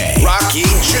DJ Rocky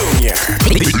Jr.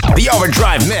 The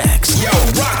Overdrive Mix. Yo,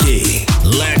 Rocky,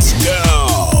 let's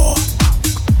go.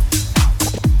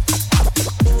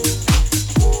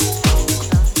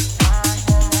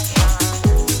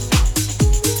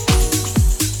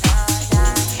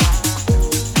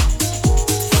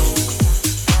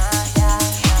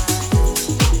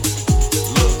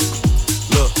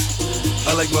 Look,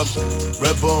 I like my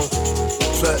red bone,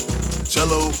 fat,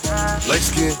 jello, light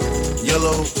skin,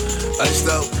 yellow, iced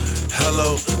out.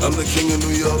 Hello, I'm the king of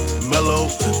New York, mellow.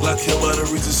 Black hair by the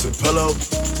Regis and pillow.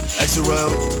 Ask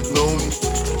around, know me.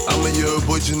 I'm a year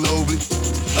boy, Ginobili.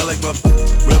 I like my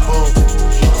red bone,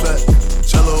 fat,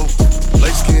 jello,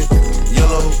 light skin,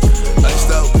 yellow,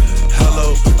 iced out.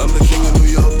 Hello, I'm the king of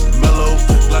New York, mellow.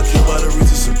 Black hair by the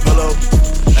Regis and pillow.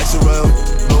 Ask around,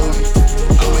 know me.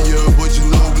 I'm a year boy,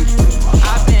 Ginobili.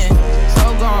 I've been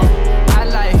so gone. I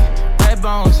like red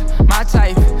bones, my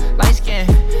type, light skin,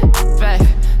 fat,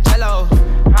 jello.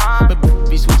 But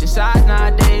be switching sides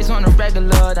nowadays on a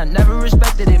regular. I never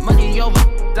respected it. Money over,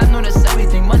 I know that's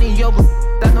everything. Money over,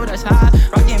 I know that's high.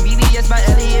 Rockin' BBS by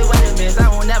Elliot Weathermans. I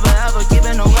won't never ever give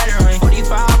it no wedding ring.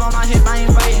 45 on my hip, I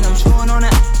ain't fighting. I'm chewing on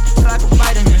that like a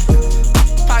vitamin.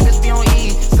 Pockets be on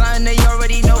E, something they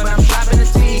already know, but I'm dropping the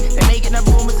T. They making up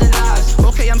rumors and lies.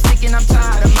 Okay, I'm sick and I'm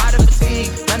tired. I'm out of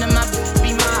fatigue. None of my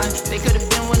be mine. They could've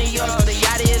been one of y'all. They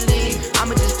out of your league.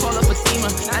 I'ma just call up Fatima.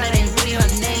 Now that ain't really her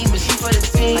name, but she for the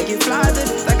team. Like it flies it,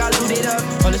 like I looted up.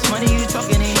 All this money you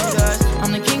talking ain't yours.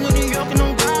 I'm the king of New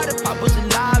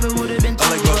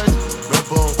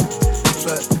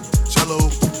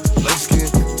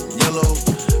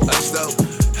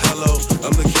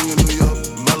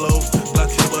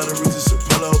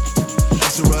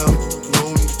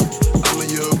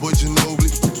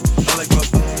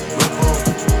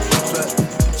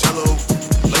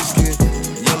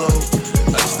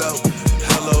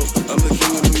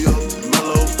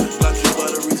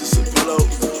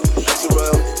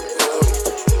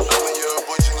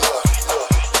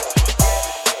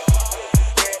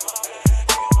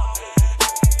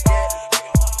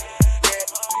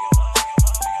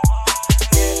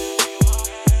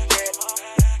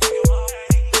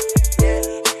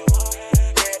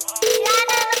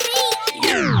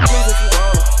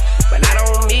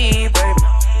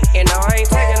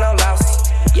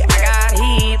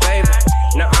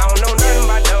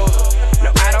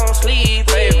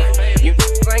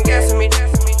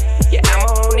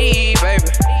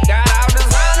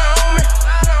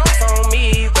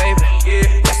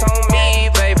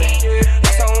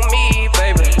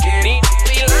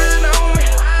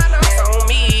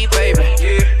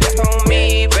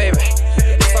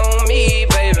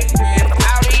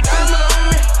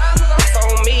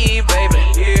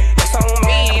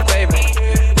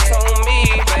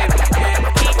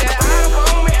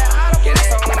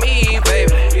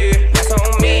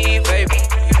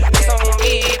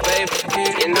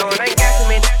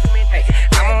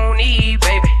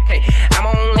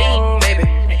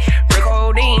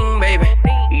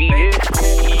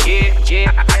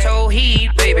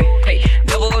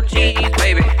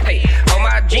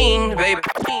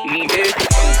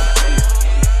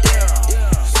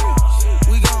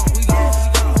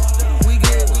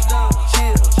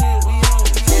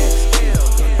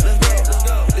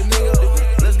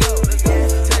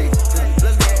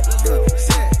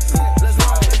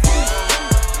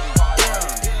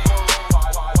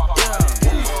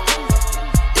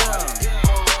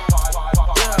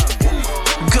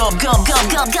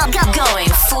Going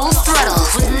full throttle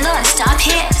with non-stop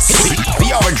hits.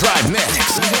 The Overdrive Mix.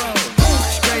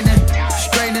 Straightening, yeah.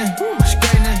 Straightening,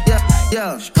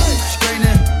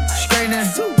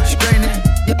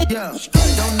 yeah.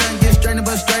 Don't not get straightening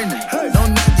but straightening.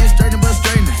 Don't not get straightening but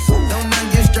straightening. Don't not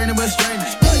get straightening but straightening.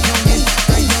 You don't get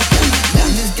straightening.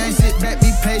 In this game, sit back,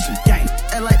 be patient.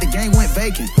 Act like the game went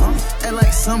vacant. Act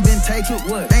like some been taken.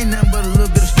 What? Ain't nothing but a little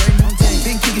bit of straightening.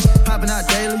 Been kicking shit popping out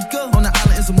daily. On the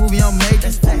island, it's a movie I'm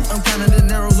making. I'm counting the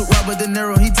narrows with Robert De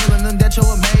Niro. He telling them that you're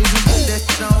amazing. That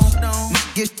shit on,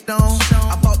 get shit on.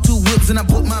 I bought 2 whips and I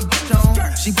put my bitch on.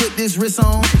 She put this wrist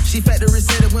on. She factory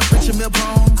said it when put your milk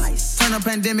on. Turn a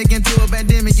pandemic into a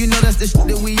pandemic. You know that's the shit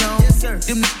that we on.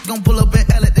 Them niggas gon' pull up and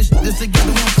L at this shit just together.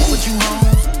 Won't put you home.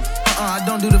 I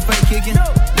don't do the fake kicking.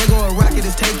 They go a rocket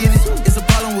is taking it. It's a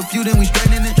problem with you, then we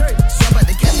straightening it. Swap out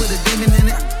the cat with a demon in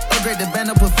it. Upgrade the band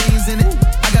up, put fiends in it.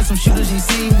 I got some shooters you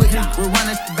seen with me. We're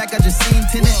running back, I just seen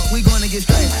tenant. We gonna get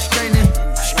straightening.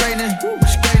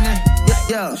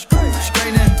 Yeah.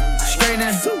 Straightening.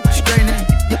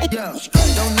 Yeah.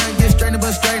 Don't not get straightening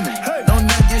but straightening. Don't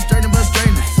not get straightening but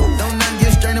straightening. Don't not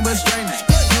get straightening but straightening.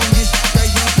 You don't get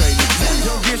straightening. You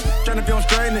don't get straightening if you don't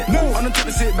straighten it. On the tip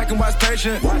to sit back and watch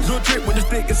patient. Do a trick with the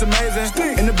stick, it's amazing.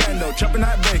 In the bando, chopping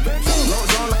out bacon.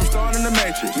 Loads on like I'm starring in the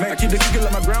Matrix. I keep the kicker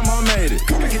like my grandma made it.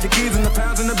 I keep the keys and the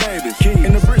pounds and the babies.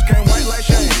 In the bricks came white like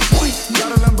shady.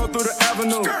 Got a Lambo through the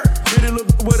avenue. Pretty little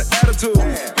with an attitude.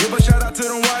 Give a shout out to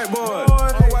them white boys.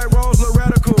 All white rolls look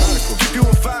radical. Keep you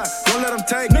a 5, don't let them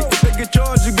take it. If they get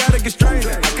yours, you gotta get straight.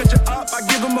 I cut you up, I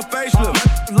give them a facelift.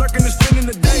 Lurking and spinning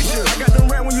the day shift. I got them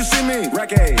rat when you see me.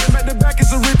 Rack A. Back to back,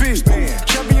 it's a repeat.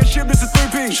 Championship, it's a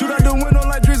 3-piece. Shoot out the window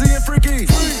like Drizzy and Freaky.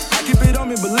 I keep it on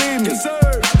me, believe me.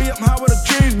 I be up high where the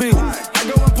trees be. I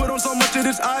go and put on so much of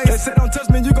this ice. They say don't touch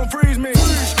me, you gon' freeze me.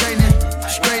 Straightening.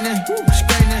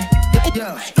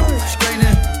 Yeah. Straightening.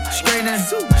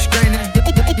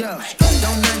 Yeah.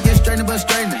 Don't not get straightening but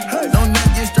straightening. Don't not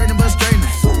get straightening but straightening.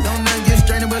 Don't not get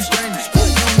straightening but straightening.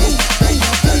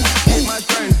 Get my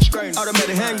straightening.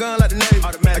 Automatic handgun like the Navy.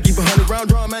 I keep 100 round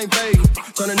drum, ain't fade.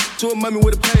 Turn a to a mummy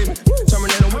with a pavement.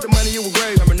 Terminator with the money, it was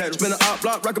grave. Terminator. Spin an op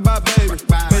block, rock about baby.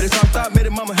 Made it top, made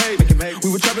it mama hate. We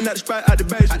were trapping at the spot, out the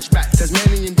base.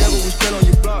 Tasmanian devil, we spin on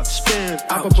your block. Spin.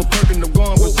 I pop a perk and I'm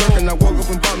going with work. And I woke up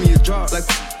and bought me a drop. Like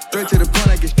straight to the point,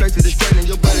 I get straight to the straight. And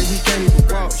your buddy, he can't even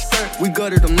walk. We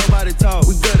gutted them, nobody talk.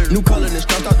 We gutted them. New color and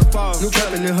start the fall. New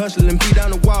trapping and hustling, beat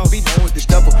down the wall. Beat down with the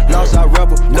stepper, Northside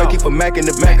rebel. No, keep a Mac in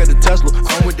the back of the Tesla.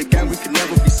 I'm with the gang, we can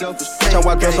never be selfish. That's how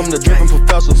I dress, I'm the dripping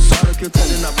professor. Saw the kill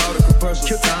then I bought a compressor.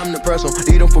 Kill time to press them,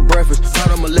 eat them for breakfast. Taught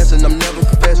them a lesson, I'm never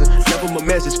confessing. Never my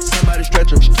message, somebody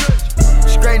stretch them.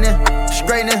 Straightening.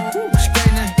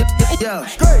 Yeah.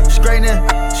 Straightening.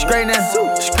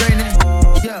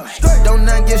 Yeah. Don't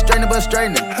not get straightening but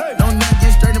straightening. Don't not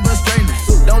get straightening but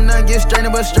straightening. Don't not get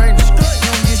straightening but straightening. Don't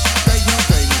get straightening.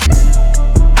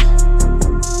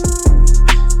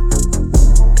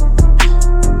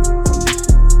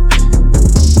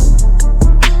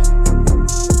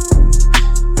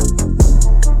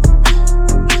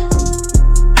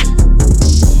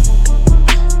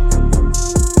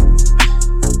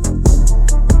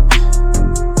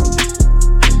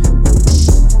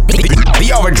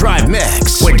 The Overdrive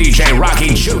Mix with DJ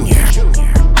Rocky Jr.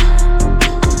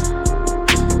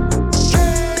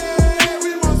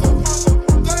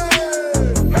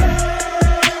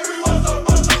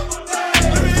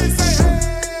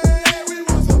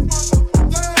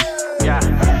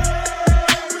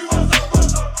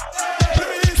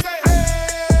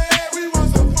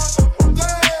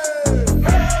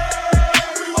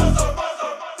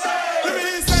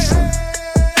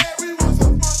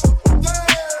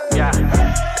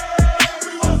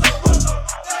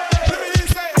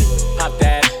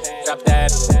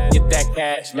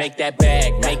 Make that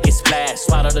bag, make it splash.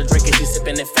 Swallow the drink and she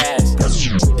sipping it fast.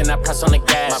 Then I press on the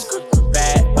gas.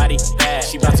 Bad body bad.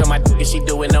 She bounce on my dick and she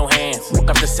do it no hands. Woke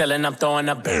up the ceiling, I'm throwing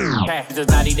up packages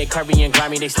naughty, they curvy and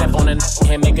grimy. They step on the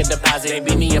and make a deposit. They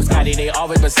beat me up Scotty, they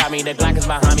always beside me. The Glock is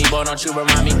behind me, boy, don't you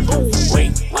remind me.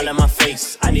 Wait, all in my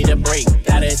face, I need a break,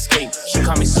 gotta escape. She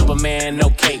call me Superman, no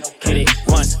cape. Hit it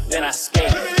once, then I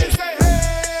skate.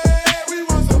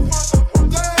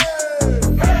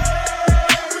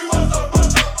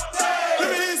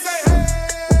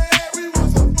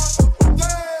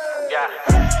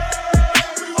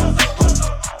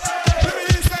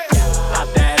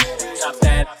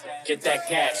 that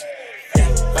cash.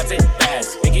 Bust it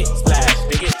fast, make it splash,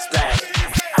 make it splash.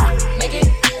 Make it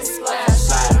splash,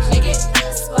 splash. Make it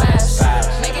splash,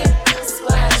 splash. Make it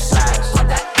splash, splash. Pop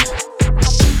that.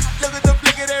 Look at the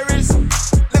flick of that wrist.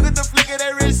 Look at the flick of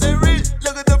that wrist.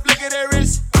 Look at the flick of that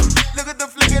wrist. Look at the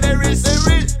flick of that wrist.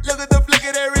 Look at the flick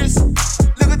of that wrist.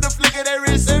 Look at the flick of that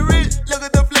wrist. Look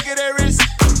at the flick of that wrist.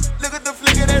 Look at the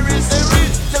flick of that wrist.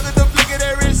 Look at the flick of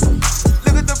that wrist.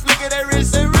 Look at the flick of that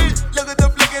wrist. Look at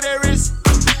the flick of that wrist.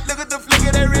 Look at the flick of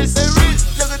that wrist.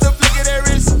 Look at the flick of that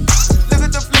wrist. Look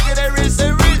at the flick of that wrist.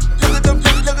 Look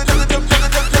at the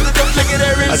flick of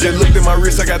that wrist. I just looked at my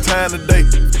wrist, I got time today.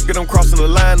 Get them crossing the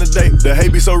line today. The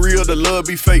hate be so real, the love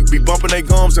be fake. Be bumping they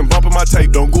gums and bumping my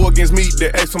tape. Don't go against me,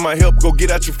 they ask for my help. Go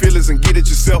get out your feelings and get it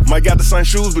yourself. Might got the same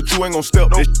shoes, but you ain't gon' step.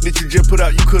 That shit that you just put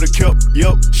out, you could've kept.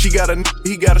 Yup, she got a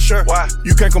he got a shirt. Why?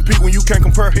 You can't compete when you can't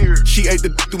compare. She ate the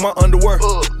through my underwear.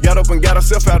 Got up and got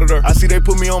herself out of there. I see they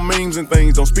put me on memes and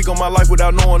things. Don't speak on my life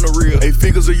without knowing the real. 8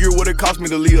 figures a year, what it cost me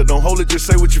to live. Don't hold it, just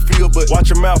say what you feel. But watch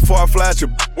your mouth before I fly at your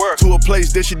work to a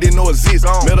place that she didn't know exists.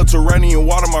 Mediterranean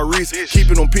water my wrist.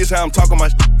 Keep it on piss how I'm talking my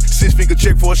 6-figure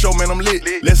check for a show, man, I'm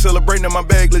lit. Let's celebrate, now my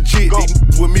bag legit.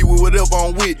 These with me with whatever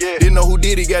I'm with. Didn't know who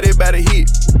did it, got everybody hit.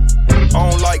 I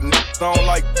don't like nobody.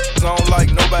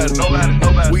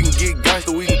 We can get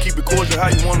gangster, we can keep it cordial. How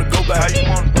you wanna go back?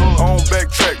 I don't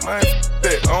backtrack, man.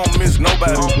 That I don't miss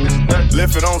nobody.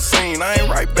 Left it on scene, I ain't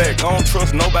right back. I don't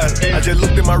trust nobody. I just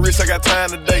looked at my wrist, I got time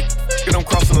today. Get them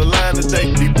crossing the line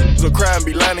today. These will cry and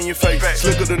be lying in your face.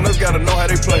 Slicker than us, gotta know how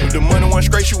they play. If the money went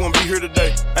straight, you wouldn't be here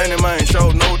today. Ain't in mind,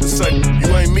 sure know what to say.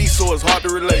 You ain't me, so it's hard to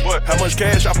relate. How much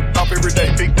cash I off every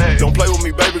day? Big day. Don't play with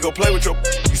me, baby, go play with your.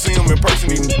 You see him in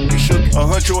person, he shook it.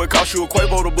 $100, it cost you a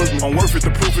Quavo to book me. I'm worth it, the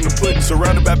proof in the pudding.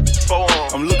 Surrounded by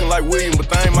forearms. I'm looking like William, but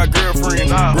they ain't my girlfriend.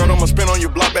 Bro, I'ma spin on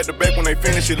your block back to back when they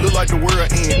finish. It look like the world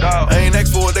end. I ain't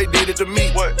asked for it, they did it to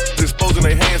me. Disposing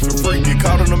their hands for free. Get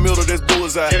caught in the middle, that's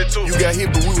bullseye. You got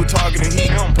hit, but we were targeting heat.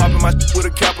 Popping my with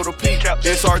a capital P.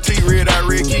 SRT, red eye,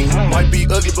 red key. Might be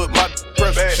ugly, but my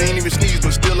preference. She ain't even sneeze,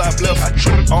 but still I bless. I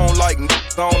don't like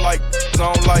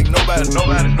nobody.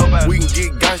 We can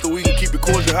get gangster, we can keep it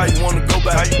cordial. How you wanna go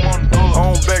back? I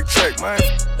don't backtrack, man.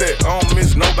 That I don't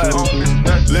miss nobody.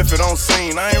 Left it on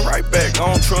scene, I ain't right back. I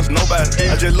don't trust nobody.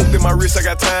 I just looked at my wrist, I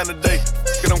got time today.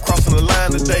 Get them crossing the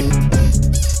line today.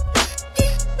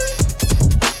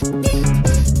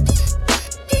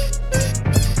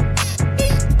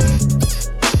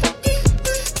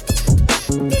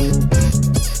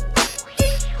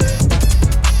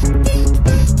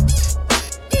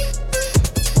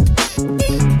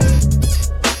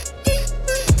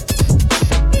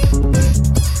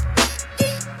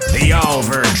 The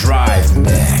Overdrive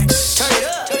Mix.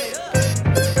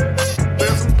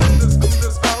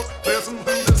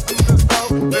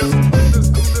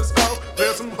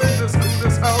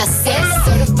 I said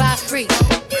certified free,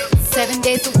 7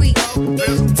 days a week. Wet,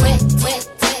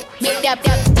 make that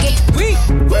get weak.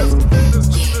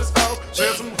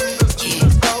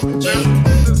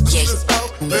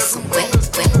 Listen, wet.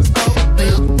 Bring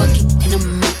a bucket in a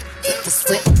mug. Get the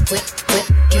sweat.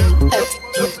 Give me earth,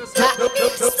 give me fly.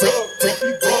 Sweat.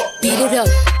 Beat it up,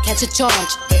 catch a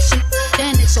charge.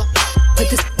 Then it's your. Put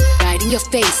this right in your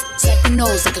face. Swipe your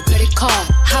nose like a credit card.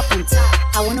 Hop on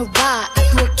top. I wanna ride. I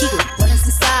do a giggle. What is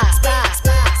inside?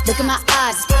 Look at my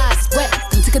eyes. It's wet.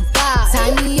 Come take a dive.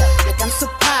 Tie me up like I'm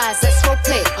surprised. Let's role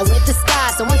play. I wear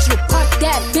disguise. I want you to park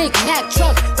that big Mack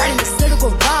truck right in this little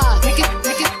garage.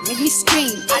 Make me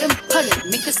scream. I don't pull it.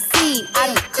 Make a scene. I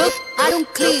don't cook. I don't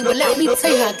clean. But let me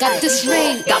tell you, I got this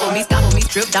ring. Gobble me,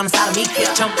 drip down inside of me.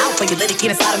 Jump out for you, let it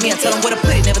get inside of me. I tell them where to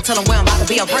put it, never tell them where I'm about to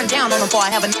be. I'll burn down on them before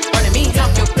I have a burning me.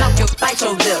 Knock your, bite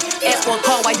your lip. Ask for a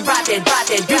call while you ride that.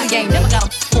 Really ain't never got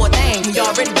 'em for a thing. You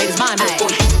already made his mind up for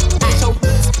you. Put your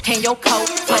in your coat,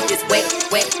 but this wet.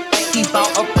 He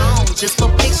bought a phone just for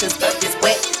pictures of this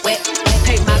wet.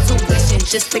 Pay my tuition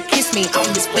just to kiss me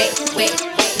on this wet.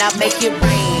 Now make it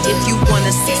rain if you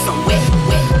wanna see some wet.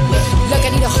 Look, I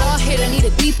need a hard hit, I need a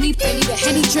deep leap, I need a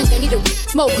Henny drink, I need a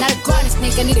smoke, not a garden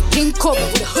snake, I need a king cobra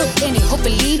with a hook in it, hope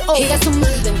it lead over. He got some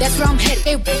money, then that's where I'm headed.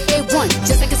 A1,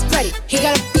 just like it's Freddy. He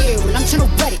got a beard when I'm tryna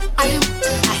wet it.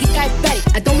 He diabetic,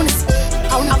 I don't wanna.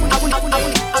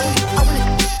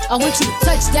 I want you to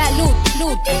touch that loot.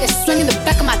 It's swinging the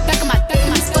back of my fire.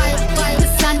 The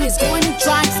sun is going and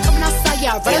drying, it's coming outside,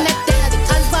 yeah, I run that down. The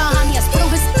cuz behind me, I spit on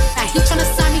his, now he tryna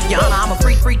sign me. Yana, I'm a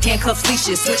freak Handcuffs,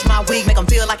 leashes, switch my wig, make him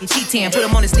feel like he cheating. Put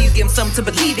him on his knees, give him something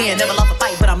to believe in. Never lost a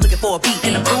fight, but I'm looking for a beat.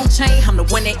 In the food chain, I'm the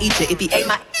one that eat you. If he ate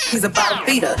my, he's a bottom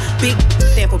feeder. Big,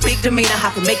 stand for big demeanor.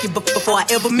 I can make you before I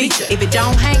ever meet you. If it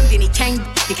don't hang, then he can't.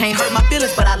 You can't hurt my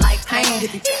feelings, but I like pain.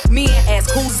 If he me and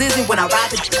ask who's Zizzy when I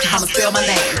ride the, I'ma spell my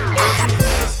name.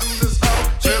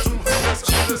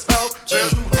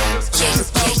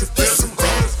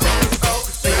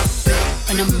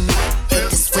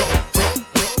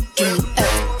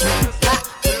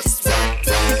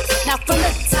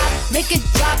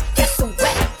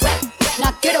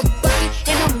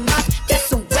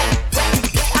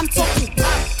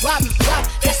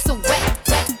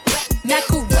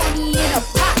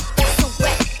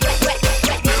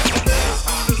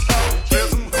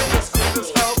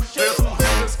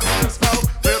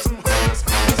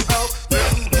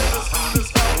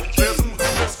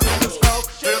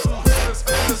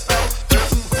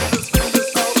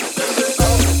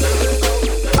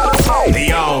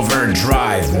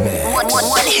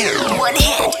 One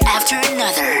hit after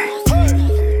another.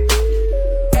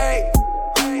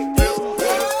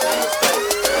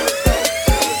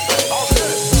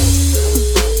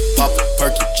 Pop a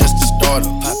perky just to start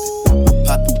up.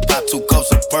 Pop 2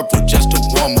 cups of purple just to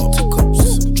warm up. 2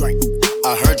 cups, drink. I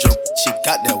heard you, she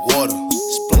got that water.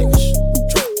 Splash,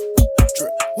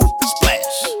 drip, whoop,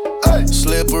 splash. Hey.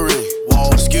 Slippery,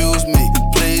 wall, excuse me,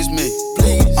 please me.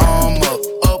 Arm up,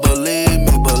 believe me.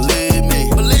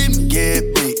 Get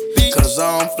beat, cause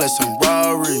I'm flexing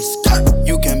Rari.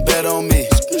 You can bet on me.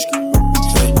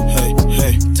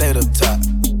 Hey, tater tot.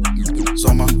 It's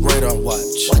on my radar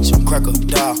watch.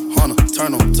 Crocodile hunter,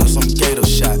 turn them to some gator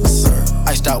shots.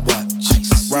 Iced out watch.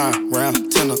 Ride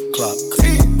round 10 o'clock.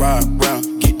 Ride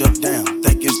round, get up down.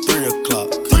 Think it's 3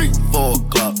 o'clock. 4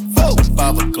 o'clock.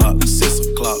 5 o'clock. 6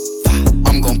 o'clock.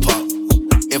 I'm gon' pop.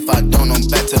 If I don't, I'm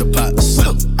back to the pots.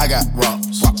 I got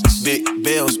rocks. Big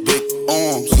bells, big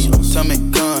arms. Tummy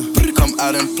gun. Come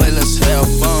out and play, let's have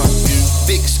fun.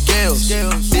 Big scales.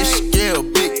 Fish scale,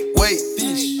 big weight.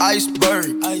 Iceberg.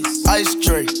 Ice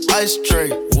tray.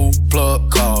 Woo,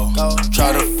 plug call.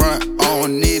 Try to front, I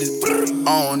don't need it.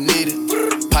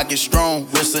 Pocket strong,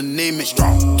 wrist anemic.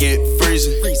 Get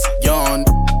freezing. Young,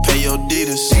 pay your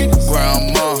deeders.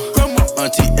 Grandma,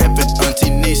 Auntie Epic, Auntie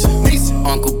Nisa.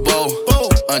 Uncle Bo,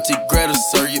 Auntie Greta,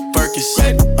 Sir Perkins.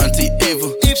 Auntie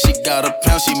Eva, she got a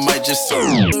pound, she might just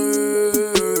serve.